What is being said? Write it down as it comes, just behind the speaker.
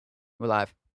We're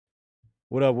live.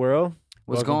 What up, world?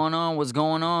 What's going on? What's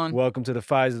going on? Welcome to the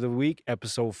Fives of the Week,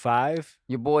 episode 5.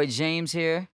 Your boy James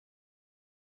here.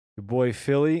 Your boy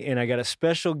Philly, and I got a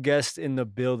special guest in the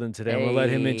building today. I'm gonna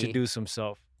let him introduce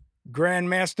himself.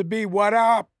 Grandmaster B, what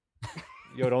up?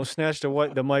 Yo, don't snatch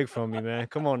the mic from me, man.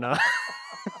 Come on now.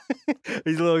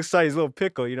 He's a little excited. He's a little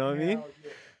pickle, you know what I mean?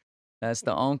 That's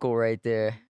the uncle right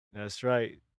there. That's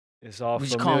right. It's all We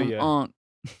just call him familiar. Unc.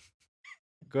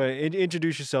 Go ahead,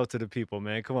 introduce yourself to the people,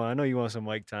 man. Come on, I know you want some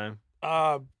mic time.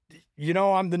 I'm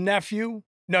the nephew.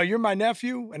 No, you're my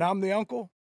nephew, and I'm the uncle.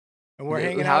 And we're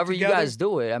hanging out However together. you guys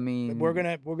do it. I mean, We're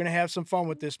gonna have some fun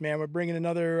with this, man. We're bringing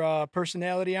another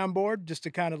personality on board just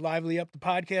to kind of lively up the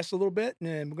podcast a little bit,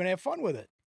 and we're gonna have fun with it.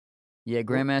 yeah,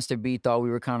 Grandmaster B thought we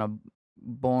were kind of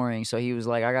boring, so he was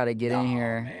like, "I got to get in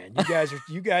here." Man,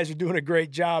 you guys are doing a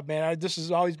great job, man. This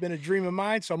has always been a dream of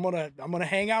mine, so I'm gonna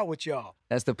hang out with y'all.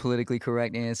 That's the politically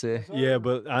correct answer. Yeah,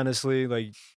 but honestly,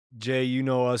 like Jay, you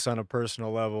know us on a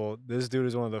personal level. This dude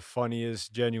is one of the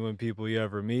funniest, genuine people you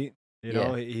ever meet. You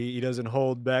know, he doesn't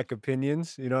hold back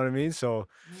opinions. You know what I mean? So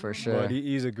For sure. But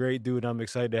he's a great dude. I'm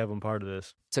excited to have him part of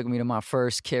this. Took me to my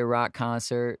first Kid Rock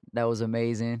concert. That was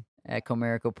amazing at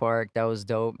Comerica Park. That was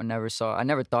dope. I never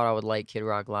thought I would like Kid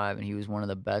Rock live, and he was one of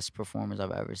the best performers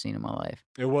I've ever seen in my life.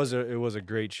 It was a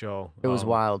great show. It was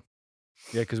wild.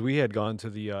 Yeah, because we had gone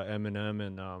to the Eminem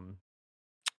and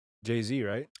Jay-Z,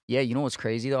 right? Yeah, you know what's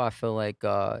crazy though? I feel like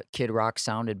Kid Rock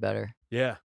sounded better.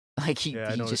 Yeah. Like he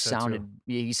just sounded,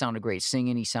 he sounded great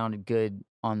singing. He sounded good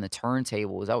on the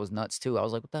turntables. That was nuts too. I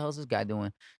was like, what the hell is this guy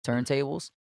doing?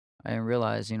 Turntables? I didn't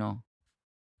realize,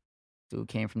 dude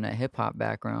came from that hip hop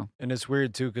background. And it's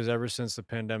weird too, because ever since the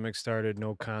pandemic started,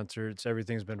 no concerts,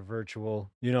 everything's been virtual.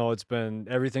 You know,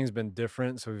 everything's been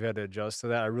different, so we've had to adjust to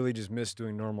that. I really just miss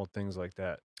doing normal things like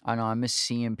that. I know, I miss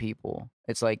seeing people.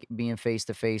 It's like being face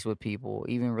to face with people.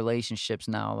 Even relationships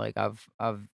now. Like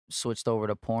I've switched over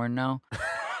to porn now.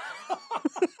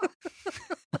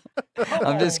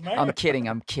 I'm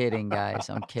kidding, guys.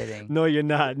 I'm kidding. No, you're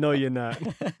not.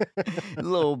 A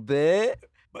little bit.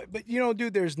 But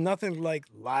dude, there's nothing like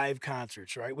live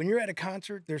concerts, right? When you're at a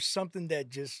concert, there's something that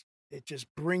just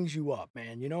brings you up,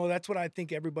 man. That's what I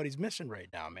think everybody's missing right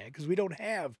now, man, because we don't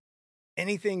have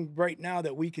anything right now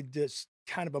that we could just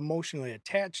kind of emotionally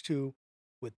attach to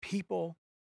with people.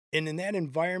 And in that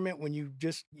environment, when you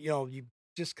just,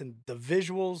 the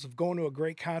visuals of going to a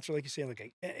great concert, like you say,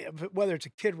 like whether it's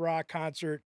a Kid Rock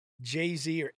concert,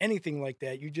 Jay-Z, or anything like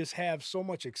that, you just have so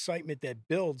much excitement that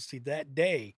builds to that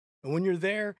day. And when you're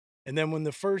there, and then when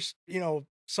the first,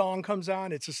 song comes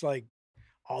on, it's just like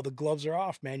all the gloves are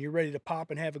off, man. You're ready to pop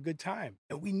and have a good time.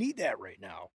 And we need that right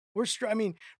now.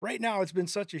 Right now it's been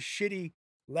such a shitty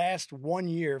last 1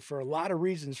 year for a lot of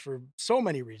reasons, for so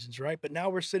many reasons, right? But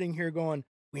now we're sitting here going,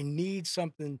 we need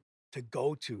something to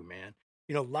go to, man.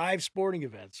 Live sporting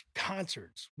events,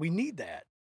 concerts, we need that.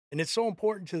 And it's so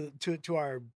important to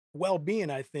our well-being,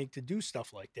 I think, to do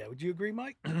stuff like that. Would you agree,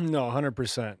 Mike? No,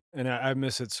 100%. And I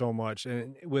miss it so much.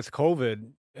 And with COVID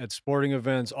at sporting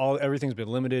events, everything's been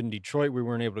limited in Detroit. We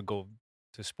weren't able to go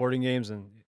to sporting games, and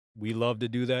we love to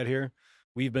do that here.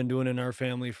 We've been doing it in our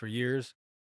family for years.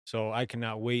 So I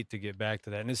cannot wait to get back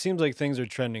to that. And it seems like things are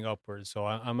trending upwards. So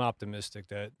I'm optimistic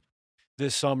that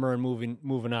this summer and moving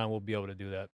on, we'll be able to do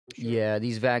that. Sure. Yeah,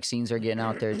 these vaccines are getting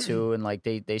out there too, and like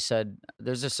they said,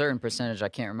 there's a certain percentage, I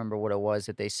can't remember what it was,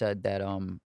 that they said that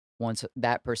once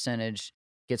that percentage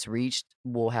gets reached,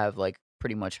 we'll have like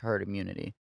pretty much herd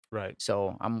immunity. Right.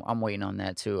 So I'm waiting on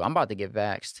that too. I'm about to get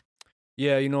vaxxed.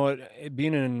 Yeah, you know what?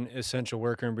 Being an essential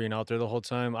worker and being out there the whole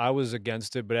time, I was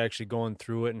against it, but actually going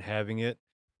through it and having it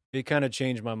kind of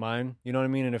changed my mind. You know what I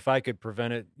mean? And if I could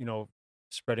prevent it,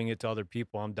 spreading it to other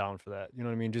people, I'm down for that. You know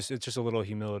what I mean? It's just a little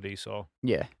humility. So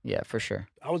yeah, for sure.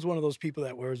 I was one of those people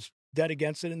that was dead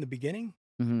against it in the beginning,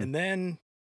 mm-hmm. and then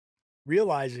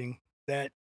realizing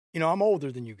that I'm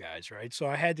older than you guys, right? So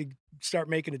I had to start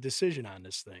making a decision on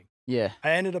this thing. Yeah, I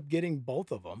ended up getting both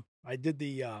of them. I did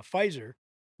the Pfizer,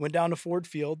 went down to Ford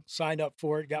Field, signed up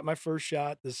for it, got my first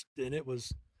shot. And it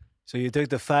was. So you took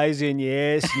the Pfizer in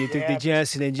your ass, you took the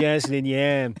Johnson & Johnson in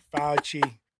your arm.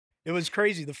 Fauci. It was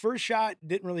crazy. The first shot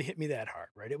didn't really hit me that hard,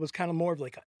 right? It was kind of more of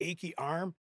like an achy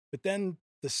arm. But then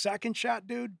the second shot,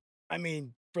 dude,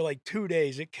 for like 2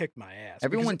 days, it kicked my ass.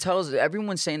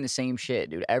 Everyone's saying the same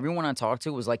shit, dude. Everyone I talked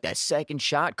to was like, that second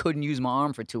shot, couldn't use my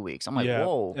arm for 2 weeks. I'm like,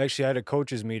 whoa. Actually, I had a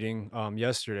coaches meeting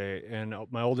yesterday, and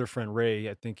my older friend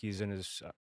Ray, I think he's in his,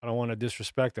 I don't want to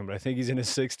disrespect him, but I think he's in his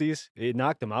 60s. It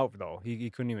knocked him out, though. He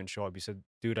couldn't even show up. He said,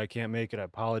 dude, I can't make it. I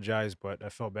apologize, but I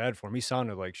felt bad for him. He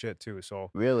sounded like shit, too.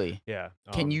 So really? Yeah.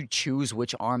 Can you choose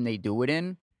which arm they do it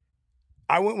in?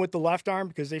 I went with the left arm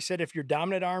because they said if your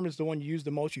dominant arm is the one you use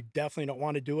the most, you definitely don't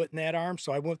want to do it in that arm.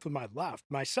 So I went with my left.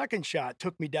 My second shot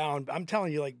took me down. I'm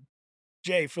telling you, like,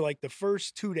 Jay, for like the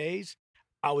first 2 days,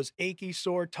 I was achy,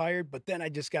 sore, tired, but then I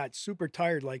just got super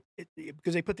tired, like,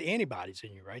 because they put the antibodies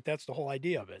in you, right? That's the whole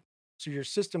idea of it. So your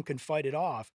system can fight it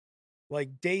off.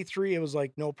 Like day 3, it was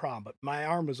like no problem, but my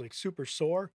arm was like super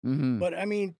sore. Mhm. But I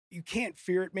mean, you can't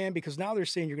fear it, man, because now they're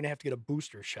saying you're gonna have to get a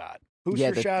booster shot.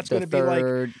 Yeah, Booster shot's the gonna be like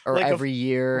 3rd or like a every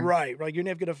year. right, right. You're gonna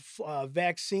have to get a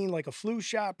vaccine like a flu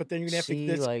shot, but then you're gonna have to get See,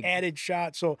 this like added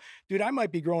shot. So, dude, I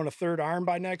might be growing a third arm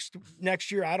by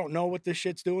next year. I don't know what this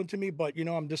shit's doing to me, but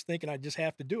I'm just thinking I just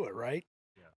have to do it, right?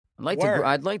 Word.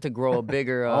 I'd like to grow a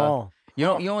bigger, Oh, you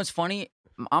know what's funny?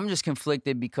 I'm just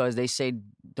conflicted because they say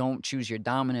don't choose your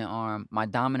dominant arm. My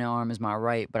dominant arm is my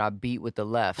right, but I beat with the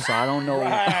left. So I don't know.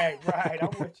 Right, right. I'm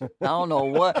with you. I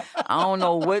don't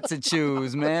know what to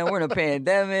choose, man. We're in a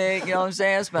pandemic, you know what I'm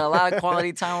saying? I spent a lot of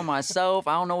quality time with myself.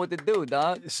 I don't know what to do,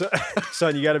 dog.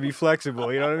 son, you got to be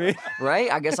flexible. You know what I mean?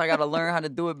 Right? I guess I got to learn how to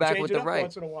do it back Change with it the up right.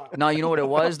 once in a while. No, you know what it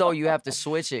was though? You have to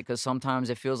switch it because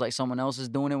sometimes it feels like someone else is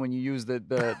doing it when you use the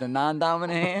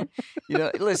non-dominant hand. You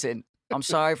know, listen, I'm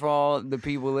sorry for all the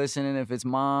people listening, if it's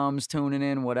moms tuning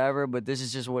in, whatever, but this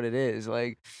is just what it is.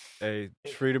 Like, Hey,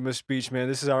 it's freedom of speech, man.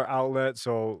 This is our outlet,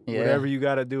 so Yeah. whatever you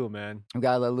got to do, man. we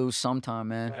gotta let loose sometime,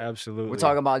 man. Absolutely. We're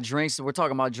talking about drinks. We're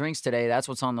talking about drinks today. That's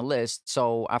what's on the list.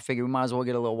 So I figured we might as well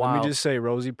get a little wild. Let me just say,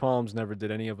 Rosie Palms never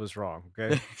did any of us wrong.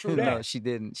 Okay. True No, that. she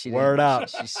didn't. She Word didn't. out.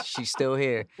 She's still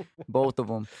here. Both of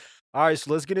them. All right,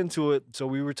 so let's get into it. So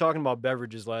we were talking about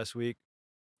beverages last week.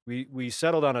 We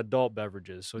settled on adult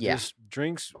beverages. So Yeah. just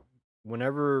drinks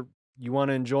whenever you want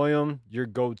to enjoy them, your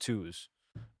go-tos.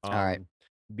 All right.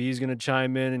 B's gonna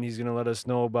chime in and he's gonna let us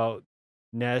know about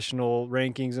national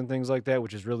rankings and things like that,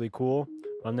 which is really cool.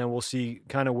 And then we'll see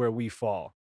kind of where we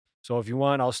fall. So if you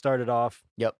want, I'll start it off.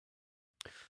 Yep.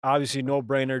 Obviously, no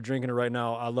brainer. Drinking it right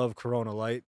now. I love Corona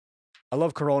Light. I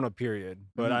love Corona, period.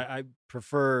 But I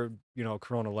prefer,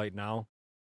 Corona Light now.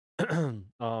 And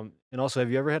also,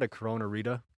 have you ever had a Corona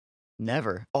Rita?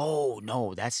 Never. Oh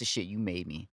no, that's the shit you made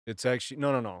me. It's actually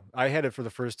no. I had it for the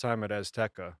first time at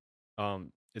Azteca.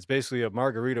 It's basically a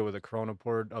margarita with a Corona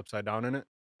poured upside down in it.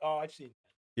 Oh, I've seen.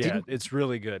 Yeah, it's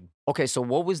really good. Okay, so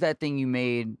what was that thing you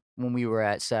made when we were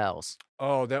at Sal's?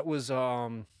 Oh, that was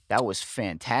That was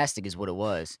fantastic, is what it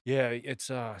was. yeah, it's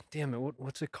damn it,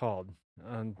 what's it called?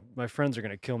 My friends are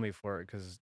gonna kill me for it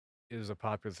because it was a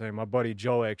popular thing. My buddy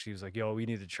Joe actually was like, "Yo, we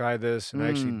need to try this," and I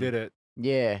actually did it.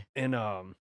 Yeah, And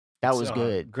that was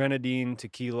good. Grenadine,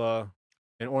 tequila,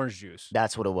 and orange juice.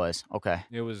 That's what it was. Okay,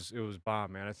 It was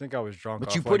bomb, man. I think I was drunk. but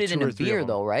off you put like it in 2 a or 3 of beer them.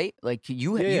 though, right? Like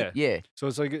Yeah. yeah. So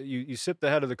it's like you sip the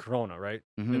head of the Corona, right?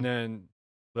 Mhm. And then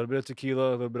a little bit of tequila,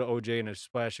 a little bit of OJ, and a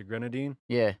splash of grenadine.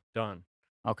 Yeah. Done.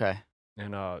 Okay.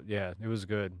 And yeah, it was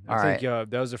good. All I think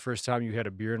that was the first time you had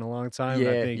a beer in a long time. and Yeah,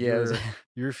 I think yeah, it was-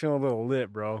 you were feeling a little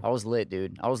lit, bro. I was lit,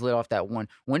 dude. I was lit off that one.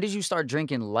 When did you start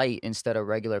drinking light instead of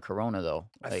regular Corona though?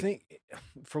 I think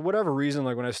for whatever reason,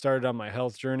 like when I started on my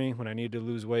health journey, when I needed to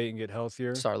lose weight and get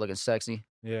healthier. Start looking sexy.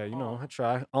 Yeah, I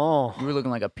try. Oh, You were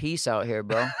looking like a piece out here,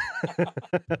 bro.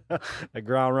 like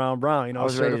ground round brown, I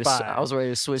was ready certified. I was ready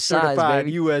to switch sides, certified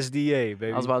baby. USDA,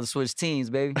 baby. I was about to switch teams,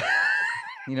 baby.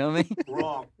 You know what I mean?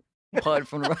 Wrong. Putt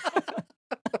from the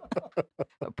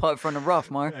a putt from the rough,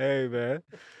 Mark. Hey, man.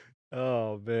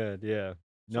 Oh, man. Yeah.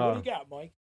 So what do you got,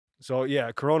 Mike? So,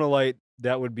 yeah, Corona Light,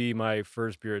 that would be my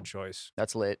first beer of choice.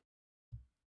 That's lit.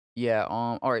 Yeah.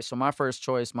 All right. So my first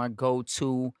choice, my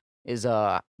go-to is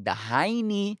the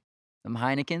Heine, them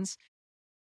Heinekens.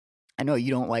 I know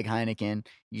you don't like Heineken.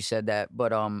 You said that,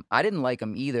 but I didn't like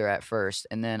them either at first,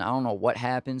 and then I don't know what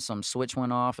happened. Some switch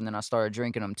went off, and then I started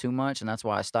drinking them too much, and that's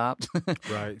why I stopped.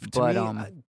 Right. But to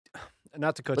me,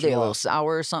 not to cut were they you a little off.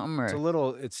 sour or something?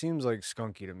 Or It seems like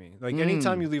skunky to me. Like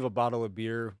anytime you leave a bottle of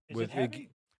beer Is with it heavy?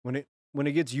 when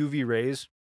it gets UV rays,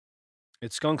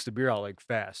 it skunks the beer out like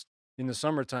fast. In the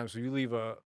summertime, so you leave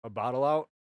a bottle out,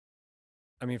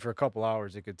 I mean, for a couple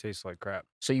hours, it could taste like crap.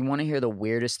 So you want to hear the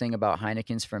weirdest thing about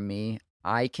Heinekens for me?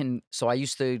 I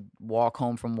used to walk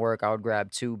home from work. I would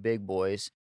grab 2 big boys.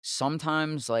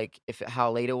 Sometimes, like,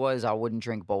 how late it was, I wouldn't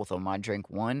drink both of them. I'd drink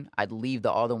one. I'd leave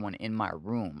the other one in my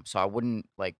room. So I wouldn't,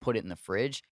 like, put it in the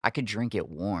fridge. I could drink it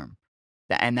warm.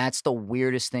 And that's the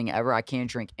weirdest thing ever. I can't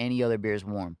drink any other beers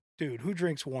warm. Dude, who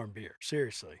drinks warm beer?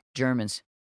 Seriously. Germans.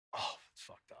 Oh, it's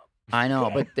fucked up. I know,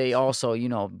 but they also,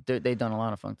 they've done a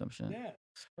lot of fucked up shit. Yeah.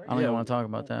 it's I don't crazy. even want to talk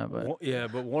about that, but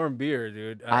But warm beer,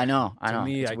 dude. I know. To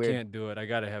me, It's I weird. can't do it. I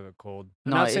gotta have it cold.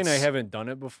 I'm No, not saying I it's- haven't done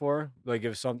it before. Like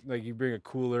if something like you bring a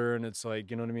cooler and it's like,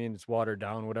 you know what I mean, it's watered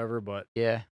down, whatever. But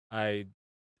Yeah. I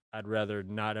I'd rather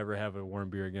not ever have a warm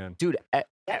beer again. Dude,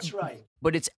 That's right.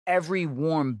 but it's every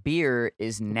warm beer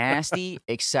is nasty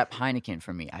except Heineken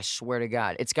for me. I swear to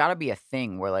God. It's got to be a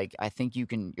thing where, like, I think you're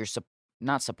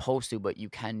not supposed to, but you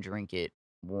can drink it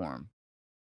warm.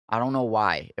 I don't know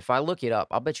why. If I look it up,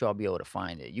 I'll bet you I'll be able to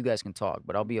find it. You guys can talk,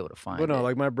 but I'll be able to find But no, it.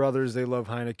 like my brothers, they love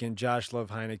Heineken. Josh love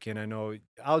Heineken. I know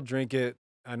I'll drink it.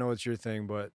 I know it's your thing,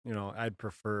 but I'd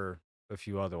prefer a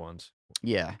few other ones.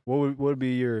 Yeah. What would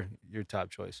be your top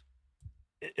choice?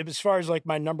 As far as like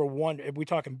my number one, are we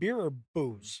talking beer or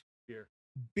booze?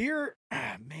 Beer.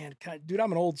 Man, dude,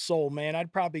 I'm an old soul, man.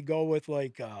 I'd probably go with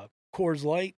like Coors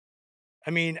Light. I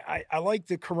mean, I like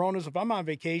the Coronas. If I'm on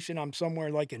vacation, I'm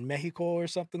somewhere like in Mexico or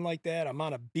something like that. I'm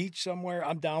on a beach somewhere.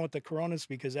 I'm down with the Coronas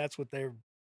because that's what they're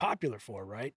popular for,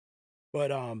 right?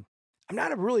 But I'm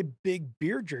not a really big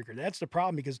beer drinker. That's the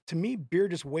problem because to me, beer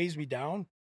just weighs me down.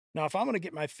 Now, if I'm going to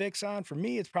get my fix on, for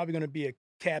me, it's probably going to be a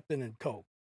Captain and Coke.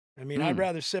 I mean, I'd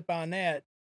rather sip on that,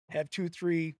 have 2,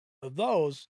 3 of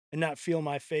those, and not feel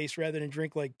my face rather than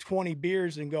drink like 20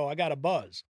 beers and go, I got a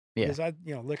buzz. Yeah. Because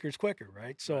liquor's quicker,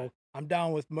 right? So I'm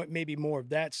down with maybe more of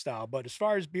that style. But as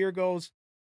far as beer goes,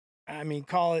 I mean,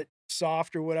 call it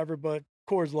soft or whatever, but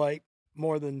Coors Light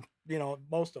more than,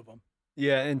 most of them.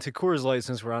 Yeah, and to Coors Light,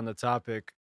 since we're on the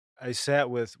topic, I sat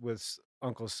with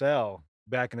Uncle Sal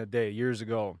back in the day, years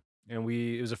ago, and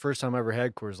it was the first time I ever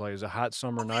had Coors Light. It was a hot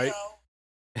summer night.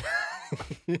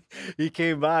 He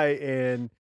came by and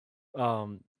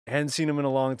hadn't seen him in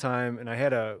a long time, and I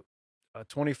had a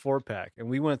 24 pack, and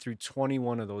we went through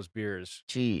 21 of those beers.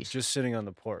 Jeez. Just sitting on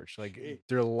the porch. Like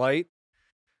they're light.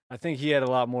 I think he had a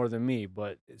lot more than me,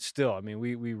 but still, I mean,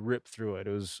 we ripped through it.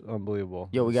 It was unbelievable.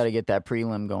 Yo, we got to get that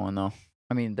prelim going though.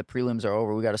 I mean, the prelims are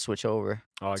over. We got to switch over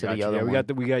to the other one.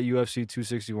 We got UFC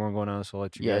 261 going on, so I'll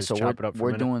let you guys chop it up for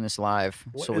a minute. We're doing this live,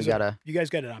 so we gotta. You guys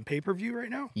got it on pay-per-view right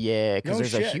now? Yeah, because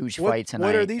there's a huge fight tonight.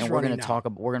 What are these and running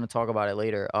we're gonna talk about it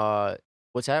later.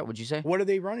 What's that? What'd you say? What are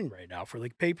they running right now for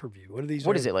like pay-per-view? What are these?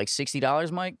 What is it, like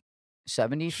 $60, Mike?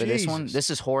 70 for this one? This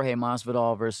is Jorge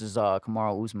Masvidal versus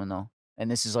Kamaru Usman though, and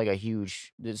this is like this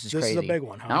is crazy. This is a big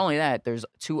one, huh? Not only that, there's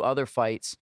 2 other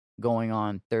fights going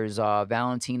on. There's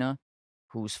Valentina,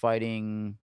 who's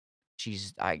fighting.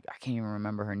 I can't even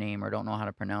remember her name or don't know how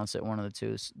to pronounce it. One of the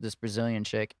two, this Brazilian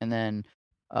chick, and then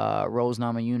Rose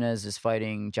Namajunas is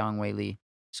fighting Zhang Weili.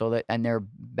 So and they're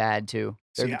bad too.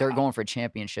 They're going for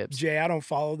championships. Jay, I don't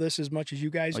follow this as much as you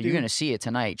guys do. You're gonna see it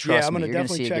tonight. Trust me. You're gonna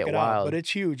see it get wild. But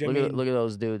it's huge. Look at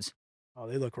those dudes. Oh,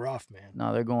 they look rough, man.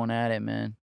 No, they're going at it,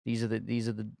 man. These are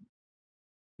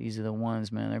the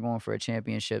ones, man. They're going for a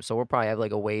championship. So we'll probably have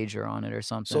like a wager on it or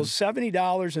something. So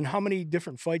 $70, and how many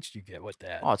different fights do you get with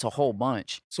that? Oh, it's a whole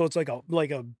bunch. So it's like a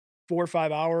 4 or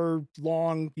 5 hour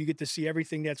long. You get to see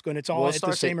everything that's going. It's all at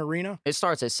the same arena. It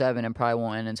starts at 7 and probably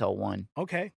won't end until 1.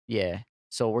 Okay. Yeah.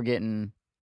 So we're getting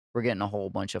a whole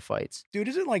bunch of fights. Dude,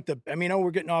 isn't like I know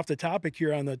we're getting off the topic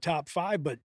here on the top 5,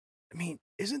 but I mean,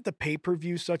 isn't the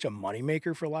pay-per-view such a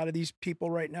moneymaker for a lot of these people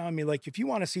right now? I mean, like if you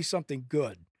want to see something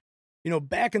good,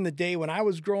 back in the day when I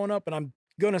was growing up, and I'm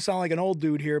going to sound like an old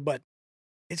dude here, but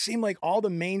it seemed like all the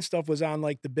main stuff was on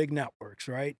like the big networks,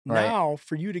 right? Now,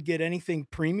 for you to get anything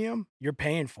premium, you're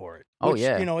paying for it. Oh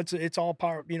yeah, it's all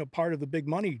part of the big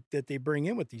money that they bring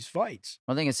in with these fights.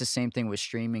 I think it's the same thing with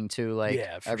streaming too. Like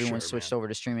everyone switched over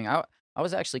to streaming. I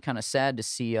was actually kind of sad to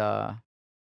see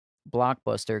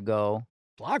Blockbuster go.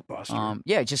 Blockbuster.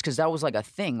 Yeah, just because that was like a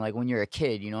thing. Like when you're a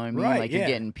kid, you know what I mean? Right, like you're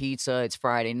getting pizza. It's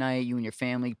Friday night. You and your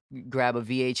family grab a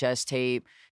VHS tape.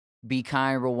 Be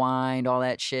Kind, Rewind, all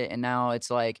that shit. And now it's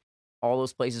like all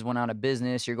those places went out of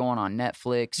business. You're going on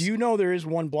Netflix. Do you know there is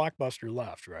one Blockbuster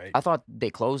left, right? I thought they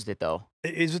closed it though.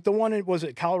 Is it the one, was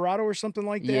it Colorado or something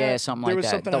like that? Yeah, something like that.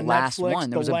 Something the on last Netflix, one.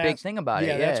 There was a big thing about it.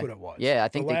 Yeah, that's what it was. Yeah, I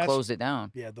think they closed it down.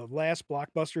 Yeah, the last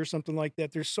Blockbuster or something like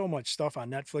that. There's so much stuff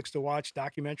on Netflix to watch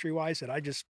documentary-wise that I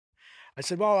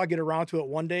said, well, I'll get around to it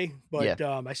one day. But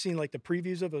I seen like the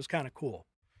previews of it. It was kind of cool.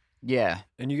 Yeah.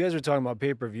 And you guys are talking about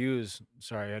pay-per-views.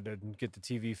 Sorry, I had to get the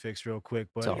TV fixed real quick.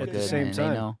 But at the same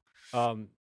time,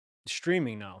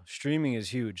 streaming now. Streaming is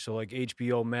huge. So like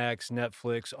HBO Max,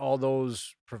 Netflix, all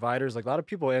those providers, like a lot of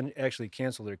people actually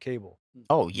cancel their cable.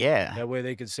 Oh, yeah. That way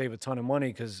they could save a ton of money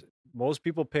because most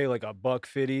people pay like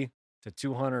 $150 to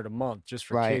 $200 a month just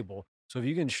for cable. So if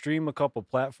you can stream a couple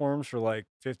platforms for like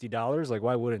 $50, like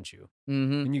why wouldn't you?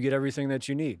 Mm-hmm. And you get everything that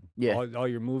you need. Yeah. All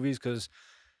your movies, because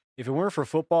if it weren't for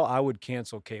football, I would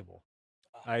cancel cable.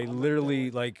 I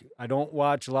literally, I don't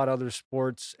watch a lot of other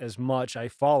sports as much. I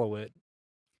follow it,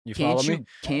 You follow me?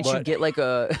 Can't you But get like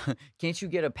a can't you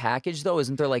get a package though?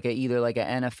 Isn't there like either like a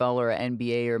NFL or a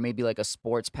NBA or maybe like a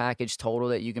sports package total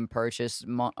that you can purchase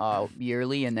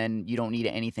yearly and then you don't need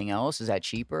anything else? Is that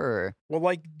cheaper or? Well,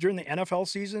 like during the NFL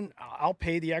season, I'll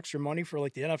pay the extra money for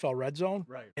like the NFL Red Zone,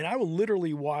 right. and I will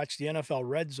literally watch the NFL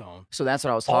Red Zone So that's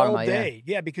what I was talking all about. day.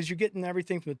 Yeah, because you're getting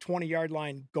everything from the 20-yard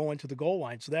line going to the goal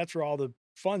line. So that's where all the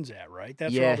fun's at, right?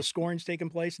 That's where all Yeah. the scoring's taking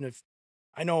place. And if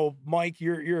I know, Mike,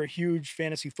 you're a huge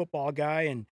fantasy football guy,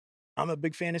 and I'm a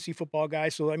big fantasy football guy.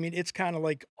 So I mean, it's kind of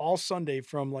like all Sunday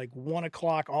from like 1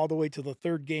 o'clock all the way to the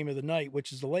third game of the night,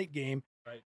 which is the late game.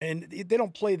 Right. And they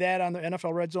don't play that on the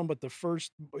NFL Red Zone, but the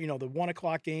first, the 1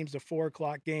 o'clock games, the 4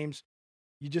 o'clock games,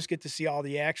 you just get to see all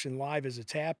the action live as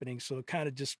it's happening. So it kind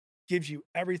of just gives you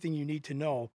everything you need to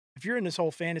know. If you're in this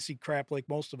whole fantasy crap like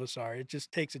most of us are, it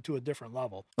just takes it to a different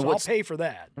level. So I'll pay for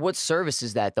that. What service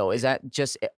is that though? Is that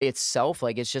just itself?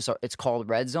 Like it's called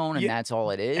Red Zone and that's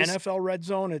all it is? NFL Red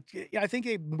Zone. I think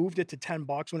they moved it to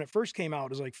 $10 when it first came out. It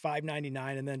was like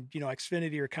 $5.99, and then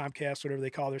Xfinity or Comcast, whatever they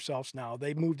call themselves now,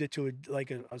 they moved it to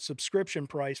a subscription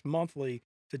price monthly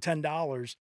to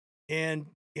 $10. And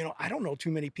I don't know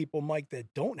too many people, Mike, that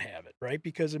don't have it, right?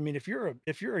 Because I mean, if you're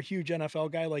a huge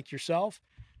NFL guy like yourself,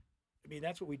 I mean,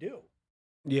 that's what we do.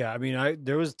 Yeah, I mean,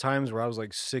 there was times where I was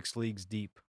like 6 leagues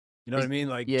deep. You know what I mean?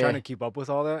 Like trying to keep up with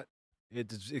all that,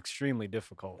 it's extremely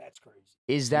difficult. That's crazy.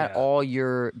 Is that all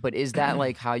but is that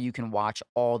like how you can watch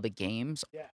all the games?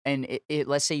 Yeah. And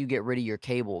let's say you get rid of your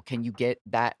cable, can you get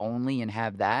that only and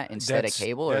have that instead of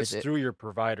cable? Or That's is it through your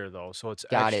provider though, so it's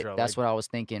got extra. it? That's what I was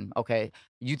thinking. Okay.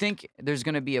 You think there's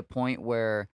going to be a point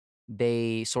where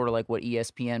they sort of like what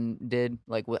ESPN did,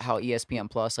 like how ESPN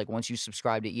Plus, like once you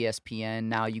subscribe to ESPN,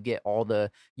 now you get all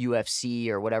the UFC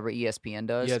or whatever ESPN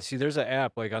does? Yeah, see, there's an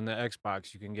app like on the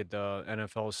Xbox, you can get the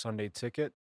NFL Sunday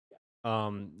Ticket,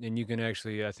 and you can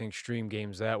actually, I think, stream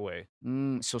games that way.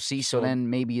 So then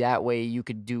maybe that way you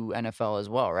could do NFL as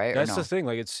well, right? That's the thing.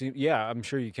 Like I'm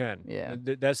sure you can. Yeah.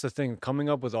 That's the thing. Coming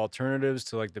up with alternatives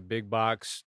to like the big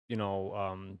box,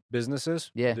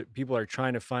 businesses. Yeah. People are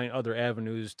trying to find other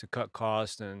avenues to cut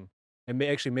costs and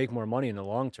actually make more money in the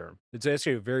long term. It's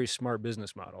actually a very smart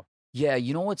business model. Yeah,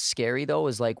 you know what's scary though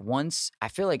is like I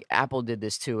feel like Apple did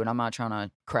this too, and I'm not trying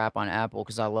to crap on Apple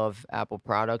because I love Apple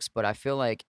products, but I feel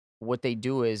like what they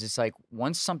do is it's like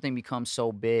once something becomes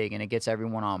so big and it gets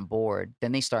everyone on board,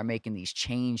 then they start making these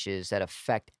changes that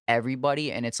affect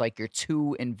everybody, and it's like you're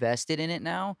too invested in it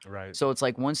now. Right. So it's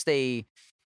like once they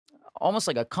almost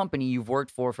like a company you've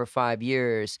worked for 5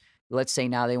 years, let's say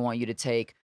now they want you to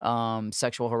take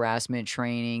sexual harassment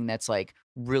training that's like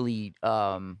really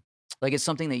like it's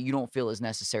something that you don't feel is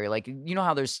necessary. Like, you know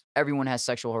how everyone has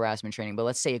sexual harassment training, but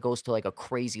let's say it goes to like a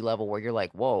crazy level where you're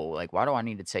like, whoa, like why do I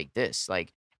need to take this?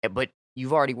 Like, but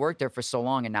you've already worked there for so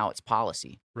long and now it's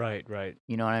policy. Right.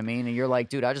 You know what I mean? And you're like,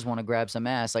 dude, I just want to grab some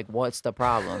ass. Like, what's the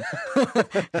problem?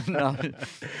 No.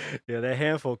 Yeah, that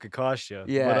handful could cost you.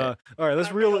 Yeah. But, all right,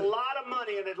 let's reel it. A lot of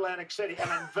money in Atlantic City, and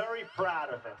I'm very proud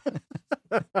of it.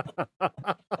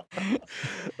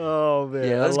 Oh man.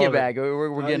 Yeah, let's get back.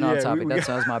 We're getting off topic. That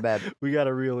sounds my bad. We got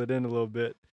to reel it in a little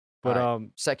bit. But right,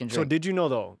 second drink. So did you know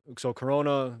though? So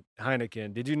Corona,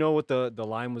 Heineken. Did you know what the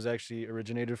lime was actually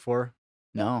originated for?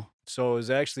 No. So it was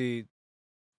actually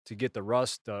to get the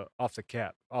rust off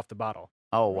the bottle.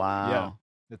 Oh wow. Yeah,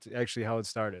 that's actually how it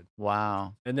started.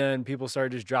 Wow. And then people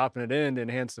started just dropping it in to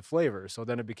enhance the flavor. So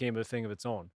then it became a thing of its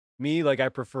own. Me, like I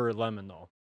prefer lemon though.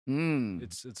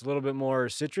 It's a little bit more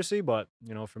citrusy, but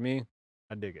for me,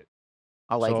 I dig it.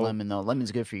 I like lemon though.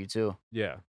 Lemon's good for you too.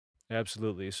 Yeah,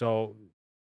 absolutely. So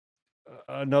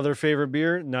another favorite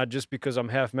beer, not just because I'm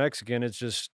half Mexican, it's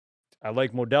just I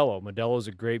like Modelo. Modelo is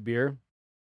a great beer.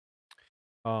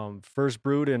 First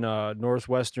brewed in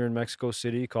northwestern Mexico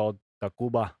City called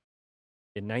Tacuba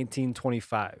in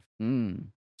 1925.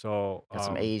 So got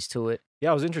some A's to it. Yeah,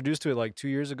 I was introduced to it like 2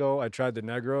 years ago. I tried the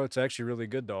Negro. It's actually really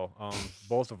good though.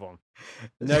 Both of them,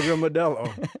 Negro,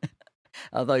 Modelo.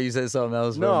 I thought you said something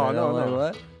else. No. Like,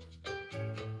 what?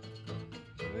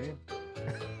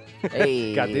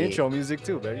 Hey, got the intro music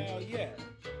too, baby. Hell yeah.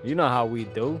 You know how we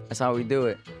do. That's how we do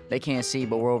it. They can't see,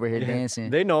 but we're over here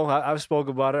dancing. They know. I've spoke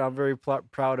about it. I'm very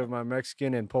proud of my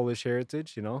Mexican and Polish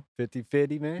heritage,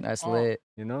 50-50, man. That's lit.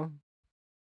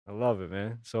 I love it,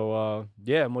 man. So,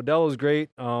 yeah, Modelo's great.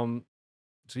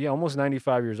 So, yeah, almost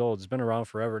 95 years old. It's been around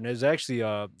forever. And it's actually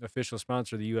official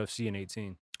sponsor of the UFC in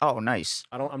 18. Oh, nice.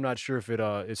 I'm not sure if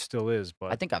it still is,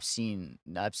 but I think I've seen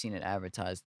it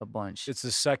advertised a bunch. It's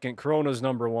the second. Corona's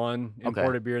number one.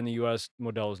 Imported beer in the U.S.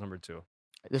 Modelo's number 2.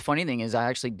 The funny thing is I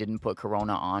actually didn't put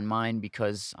Corona on mine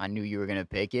because I knew you were gonna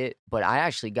pick it, but I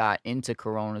actually got into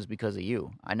Coronas because of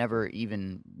you. I never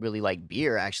even really liked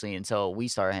beer actually until we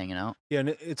started hanging out. Yeah, and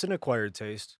it's an acquired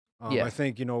taste. Yeah. I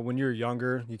think, when you're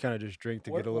younger, you kinda just drink to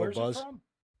get a little Where's it buzz. from?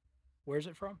 Where's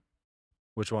it from?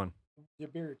 Which one? The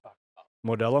beer you're talking about.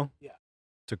 Modelo? Yeah.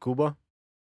 Tacuba?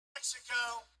 Mexico.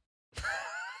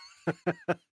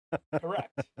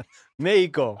 Correct.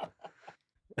 Mexico.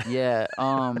 Yeah,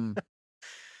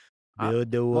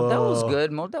 Modelo's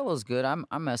good. Modelo's good.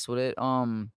 I mess with it.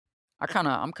 I'm kind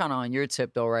of on your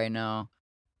tip though right now.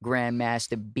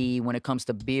 Grandmaster B when it comes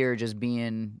to beer just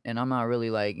being and I'm not really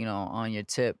like, on your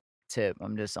tip.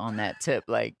 I'm just on that tip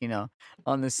like,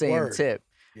 on the same Word. tip.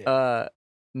 Yeah.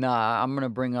 Nah, I'm going to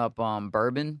bring up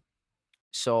bourbon.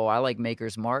 So I like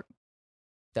Maker's Mark.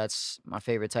 That's my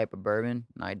favorite type of bourbon.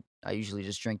 I usually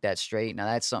just drink that straight. Now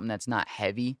that's something that's not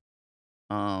heavy.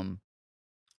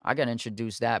 I got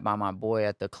introduced that by my boy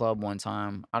at the club one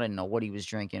time. I didn't know what he was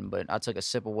drinking, but I took a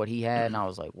sip of what he had and I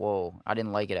was like, whoa, I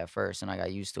didn't like it at first and I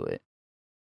got used to it.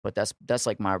 But that's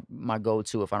like my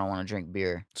go-to if I don't want to drink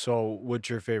beer. So, what's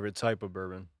your favorite type of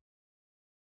bourbon?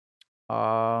 Or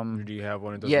Um, do you have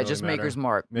one? It doesn't yeah, really just matter. Maker's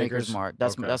Mark. Maker's Makers? Mark.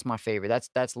 Okay. That's my favorite.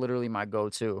 That's literally my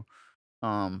go-to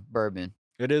bourbon.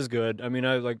 It is good. I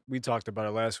mean, we talked about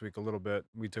it last week a little bit.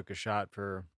 We took a shot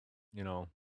for,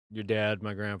 your dad,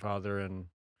 my grandfather, and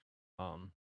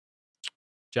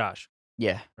Josh,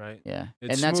 Yeah. right? Yeah.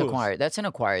 It's And that's smooth. acquired. That's an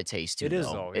acquired taste too. It is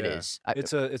though. though. It Yeah. is.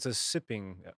 It's a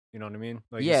sipping. You know what I mean?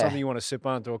 Like it's Yeah. something you want to sip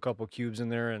on. Throw a couple cubes in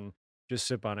there and just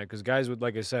sip on it. Because guys would,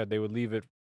 like I said, they would leave it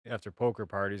after poker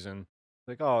parties and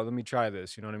like, oh, let me try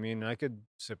this. You know what I mean? And I could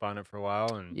sip on it for a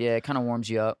while and Yeah, it kind of warms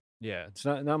you up. yeah, it's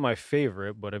not my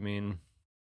favorite, but I mean,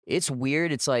 It's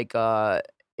weird. It's like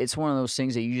it's one of those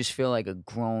things that you just feel like a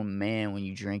grown man when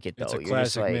you drink it though. it's a You're just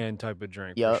classic like, man type of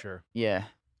drink for yup, sure. yeah.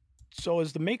 So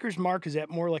is the Maker's Mark, is that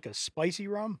more like a spicy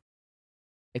rum?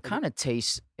 It kind of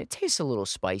tastes a little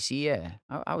spicy, yeah.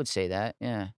 I would say that.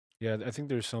 Yeah. Yeah, I think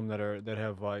there's some that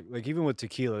have like even with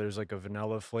tequila, there's like a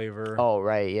vanilla flavor. Oh,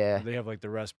 right, yeah. They have like the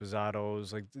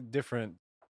Reposados, like different.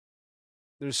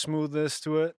 There's smoothness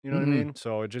to it, you know what I Mhm. mean?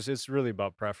 So it's really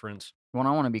about preference. Well,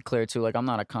 I want to be clear too, like I'm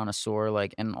not a connoisseur,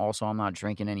 like, and also I'm not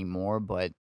drinking anymore,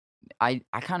 but I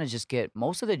kind of just get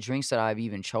most of the drinks that I've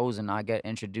even chosen, I get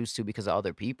introduced to because of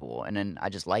other people, and then I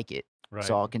just like it. Right.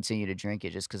 So I'll continue to drink it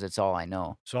just because it's all I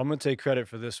know. So I'm gonna take credit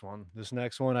for this one. This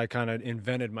next one I kind of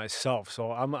invented myself.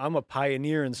 So I'm a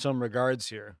pioneer in some regards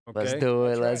here. Okay. Let's do it.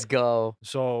 That's Let's right. go.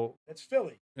 So It's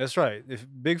Philly. that's right.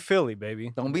 Big Philly, baby.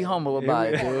 Don't be humble Yeah,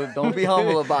 about it, dude. Don't be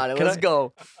humble about it. Can Let's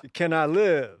go. Can I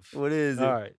live? What is it?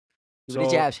 All right. Give me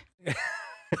the jabs.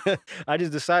 I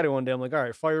just decided one day, I'm like, all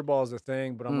right, Fireball is a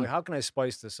thing, but I'm like, how can I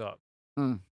spice this up?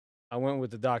 Mm. I went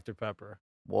with the Dr. Pepper.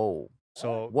 Whoa.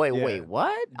 So Wait, yeah, wait,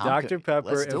 what? Dr. Pepper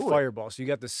Let's and do it. Fireball. So you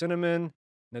got the cinnamon, and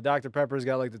the Dr. Pepper's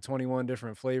got like the 21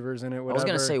 different flavors in it. Whatever. I was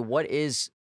gonna say, what is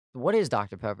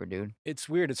Dr. Pepper, dude? It's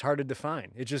weird. It's hard to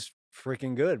define. It's just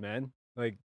freaking good, man.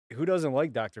 Like, who doesn't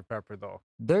like Dr. Pepper though?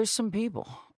 There's some people,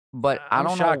 but I I'm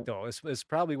don't shocked know. though. It's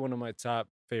probably one of my top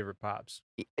favorite pops.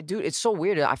 Dude, it's so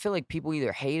weird. I feel like people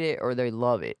either hate it or they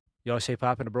love it. Y'all say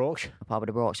pop in the broch? Papa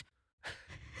the Bronx.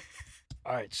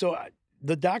 All right. So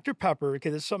the Dr. Pepper, okay,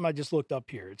 this is something I just looked up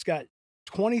here. It's got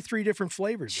 23 different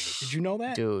flavors in it. Did you know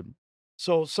that? Dude.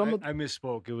 So some of I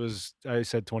misspoke. I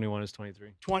said 21 is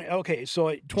 23. 20, okay, so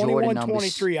Jordan 21, numbers.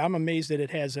 23, I'm amazed that it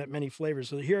has that many flavors.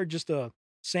 So here are just a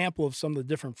sample of some of the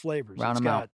different flavors. Round It's 'em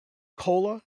got out.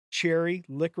 cola, cherry,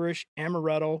 licorice,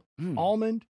 amaretto,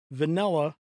 almond,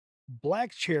 vanilla,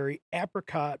 black cherry,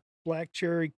 apricot, black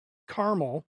cherry,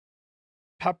 caramel,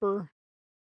 pepper,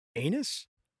 anise.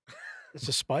 It's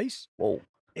a spice. Whoa.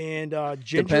 And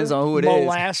ginger, Depends on who it is.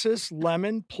 molasses,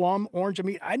 lemon, plum, orange. I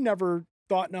mean, I never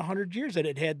thought in 100 years that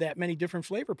it had that many different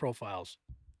flavor profiles.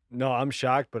 No, I'm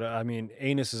shocked, but I mean,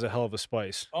 anise is a hell of a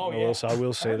spice. I will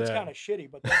say It's that. kind of shitty,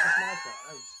 but that's just my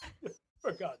thought.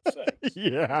 For God's sake.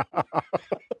 Yeah.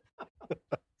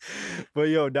 But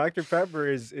yo, Dr. Pepper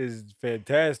is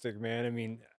fantastic, man. I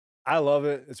mean, I love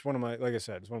it. It's one of my, like I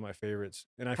said, it's one of my favorites.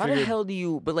 And I How the figured, hell do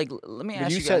you, but like, let me but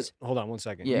ask you you said, guys. hold on one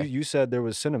second. Yeah. You said there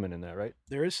was cinnamon in that, right?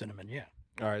 There is cinnamon, yeah.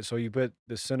 All right. So you put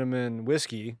the cinnamon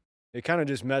whiskey. It kind of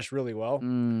just meshed really well.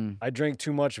 Mm, I drank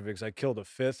too much of it because I killed a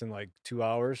fifth in like 2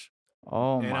 hours.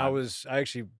 oh And my. I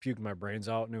actually puked my brains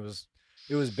out and it was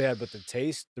bad. But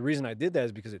the reason I did that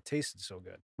is because it tasted so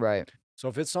good. Right. So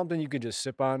if it's something you could just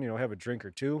sip on, have a drink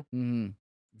or two, Mm-hmm.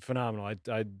 phenomenal.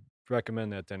 I'd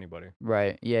recommend that to anybody.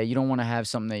 Right. Yeah. You don't want to have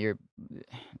something that you're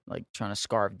like trying to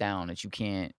scarf down that you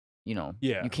can't, Yeah.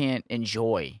 you can't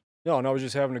enjoy. No, I was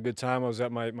just having a good time. I was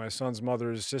at my son's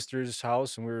mother's sister's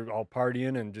house, and we were all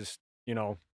partying and just,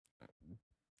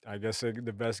 I guess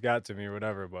the best got to me or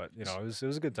whatever. But it was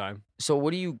a good time. So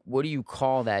what do you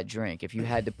call that drink if you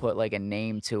had to put like a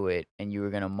name to it and you were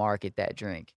gonna market that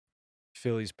drink?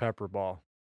 Philly's pepper ball.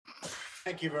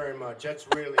 Thank you very much. That's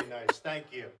really nice. Thank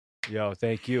you. Yo,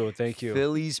 thank you.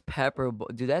 Philly's pepper,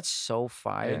 dude, that's so Hey,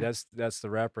 fire. that's the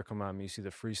rapper come on me. You see the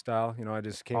freestyle? I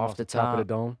just came Off off the the top of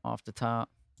the top, dome. off the top.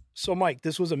 So, Mike,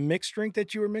 this was a mixed drink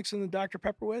that you were mixing the Dr.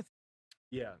 Pepper with?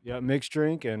 Yeah, mixed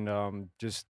drink and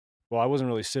I wasn't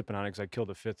really sipping on it because I killed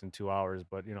a fifth in 2 hours,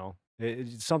 but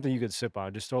it's something you could sip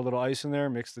on. Just throw a little ice in there,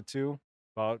 mix the two.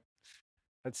 About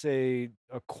I'd say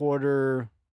a quarter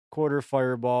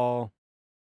Fireball,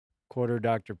 quarter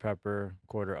Dr. Pepper,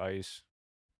 quarter ice.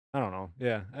 I don't know.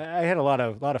 Yeah, I had a lot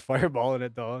of Fireball in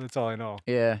it though. That's all I know.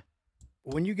 Yeah.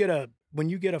 When you get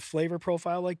a flavor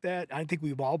profile like that, I think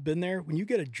we've all been there. When you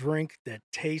get a drink that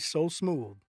tastes so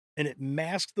smooth and it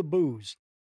masks the booze,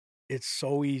 it's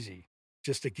so easy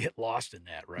just to get lost in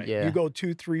that, right? Yeah. You go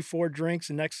 2, 3, 4 drinks,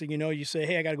 and next thing you know, you say,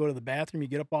 "Hey, I got to go to the bathroom." You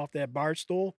get up off that bar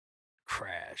stool,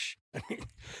 crash.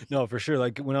 No, for sure.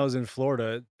 Like when I was in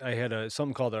Florida, I had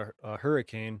something called a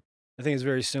hurricane. I think it's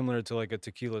very similar to like a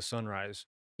tequila sunrise.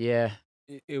 Yeah.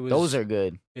 It Those was are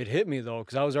good. It hit me though,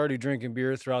 because I was already drinking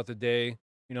beer throughout the day,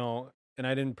 and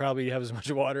I didn't probably have as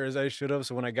much water as I should have.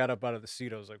 So when I got up out of the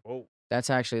seat, I was like, "Whoa!"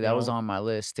 That was on my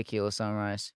list, tequila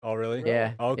sunrise. Oh, really?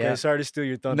 Yeah. Okay, Yeah. sorry to steal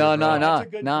your thunder. No, bro. no, That's no,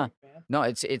 a good no. drink, man. No,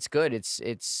 it's good.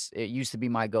 It used to be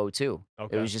my go-to. It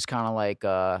Okay. was just kind of like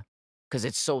because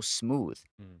it's so smooth.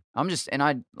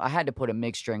 I had to put a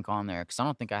mixed drink on there because I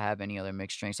don't think I have any other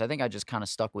mixed drinks. I think I just kind of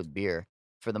stuck with beer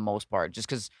for the most part, just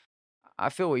because I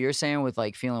feel what you're saying with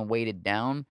like feeling weighted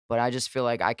down, but I just feel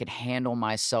like I could handle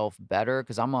myself better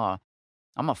because I'm a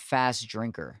fast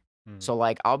drinker. Mm. So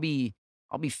like I'll be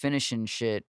finishing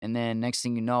shit, and then next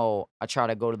thing you know, I try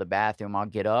to go to the bathroom. I'll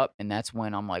get up, and that's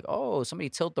when I'm like, oh, somebody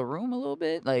tilt the room a little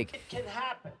bit. Like It can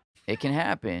happen. it can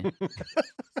happen.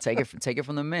 take it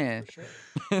from the man. For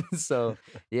sure. So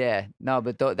yeah, no,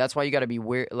 but that's why you got to be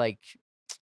wary. Like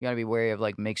you got to be wary of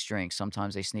like mixed drinks.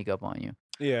 Sometimes they sneak up on you.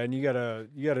 Yeah, and you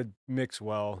gotta mix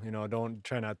well. Don't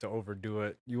try not to overdo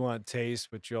it. You want taste,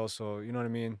 but you also, you know what I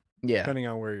mean. Yeah. Depending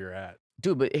on where you're at.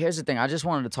 Dude, but here's the thing. I just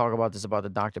wanted to talk about this about the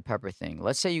Dr. Pepper thing.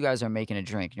 Let's say you guys are making a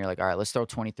drink and you're like, all right, let's throw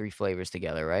 23 flavors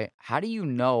together, right? How do you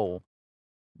know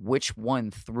which one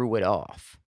threw it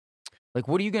off? Like,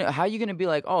 how are you gonna be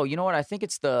like, oh, you know what? I think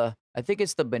it's the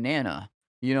banana,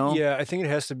 you know? Yeah, I think it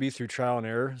has to be through trial and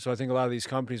error. So I think a lot of these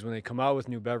companies, when they come out with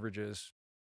new beverages,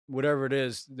 whatever it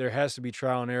is, there has to be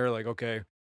trial and error. Like, okay,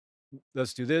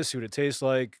 let's do this, see what it tastes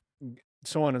like,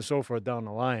 so on and so forth down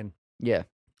the line. Yeah.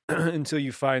 Until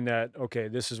you find that, okay,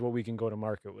 this is what we can go to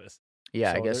market with.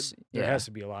 Yeah, So I guess there has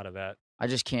to be a lot of that.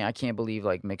 I can't believe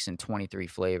like mixing 23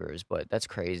 flavors, but that's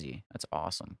crazy. That's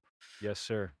awesome. Yes,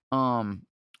 sir. All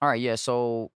right, yeah,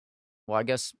 so well, I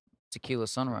guess Tequila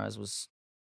Sunrise was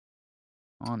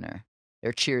on there.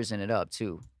 They're cheersing it up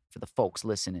too for the folks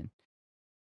listening.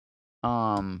 You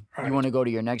want to go to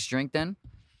your next drink then?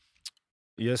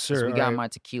 Yes, 'Cause sir. we All got right. my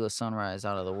Tequila Sunrise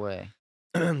out of the way.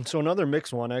 So another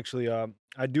mixed one, actually.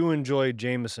 I do enjoy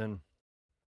Jameson.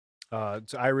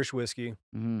 It's Irish whiskey.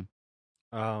 Hmm.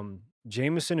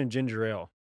 Jameson and ginger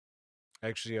ale.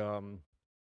 Actually,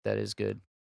 That is good.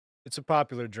 it's a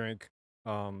popular drink.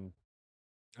 I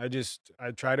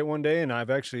tried it one day, and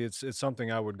it's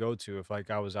something I would go to if like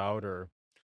I was out, or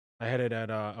I had it at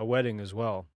a wedding as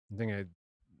well. I think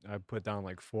I put down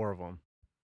like 4 of them.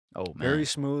 Oh man. Very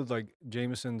smooth, like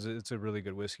Jameson's. It's a really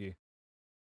good whiskey.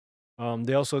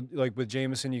 They also like with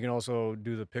Jameson, you can also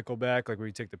do the pickleback, like where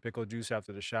you take the pickle juice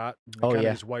after the shot. It Oh, kind of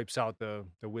yeah. just wipes out the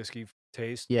whiskey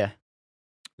taste. Yeah.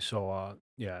 So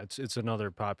yeah, it's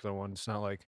another popular one. It's not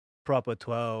like Propa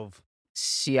 12.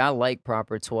 See, I like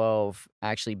Proper 12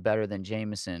 actually better than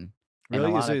Jameson. And a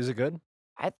Really? lot of Is it good?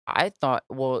 I thought,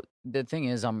 well, the thing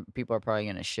is, people are probably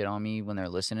gonna shit on me when they're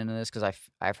listening to this because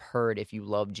I've heard if you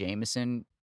love Jameson,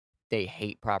 they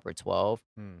hate Proper 12.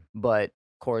 Hmm. But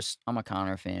of course, I'm a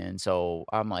Connor fan, so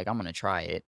I'm like, I'm gonna try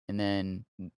it. And then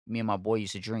me and my boy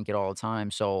used to drink it all the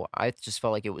time, so I just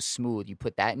felt like it was smooth. You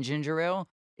put that in ginger ale,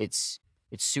 it's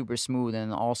super smooth,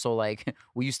 and also like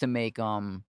we used to make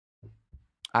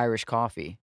Irish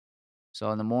coffee. So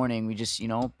in the morning, we just,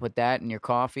 put that in your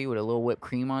coffee with a little whipped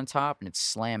cream on top, and it's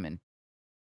slamming.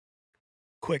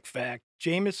 Quick fact: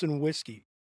 Jameson whiskey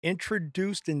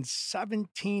introduced in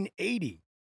 1780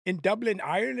 in Dublin,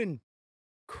 Ireland.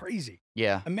 Crazy.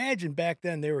 Yeah. Imagine back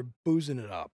then they were boozing it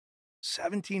up.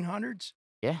 1700s?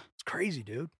 Yeah. It's crazy,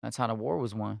 dude. That's how the war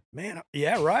was won. Man,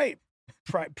 yeah, right.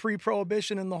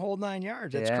 pre-prohibition and the whole 9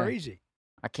 yards. That's Yeah. crazy.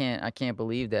 I can't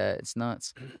believe that. It's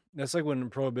nuts. That's like when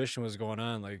prohibition was going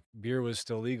on, like beer was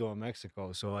still legal in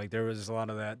Mexico. So like there was a lot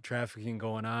of that trafficking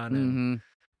going on and hmm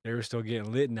they were still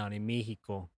getting lit down in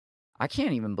Mexico. I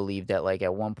can't even believe that. Like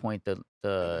at one point,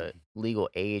 the legal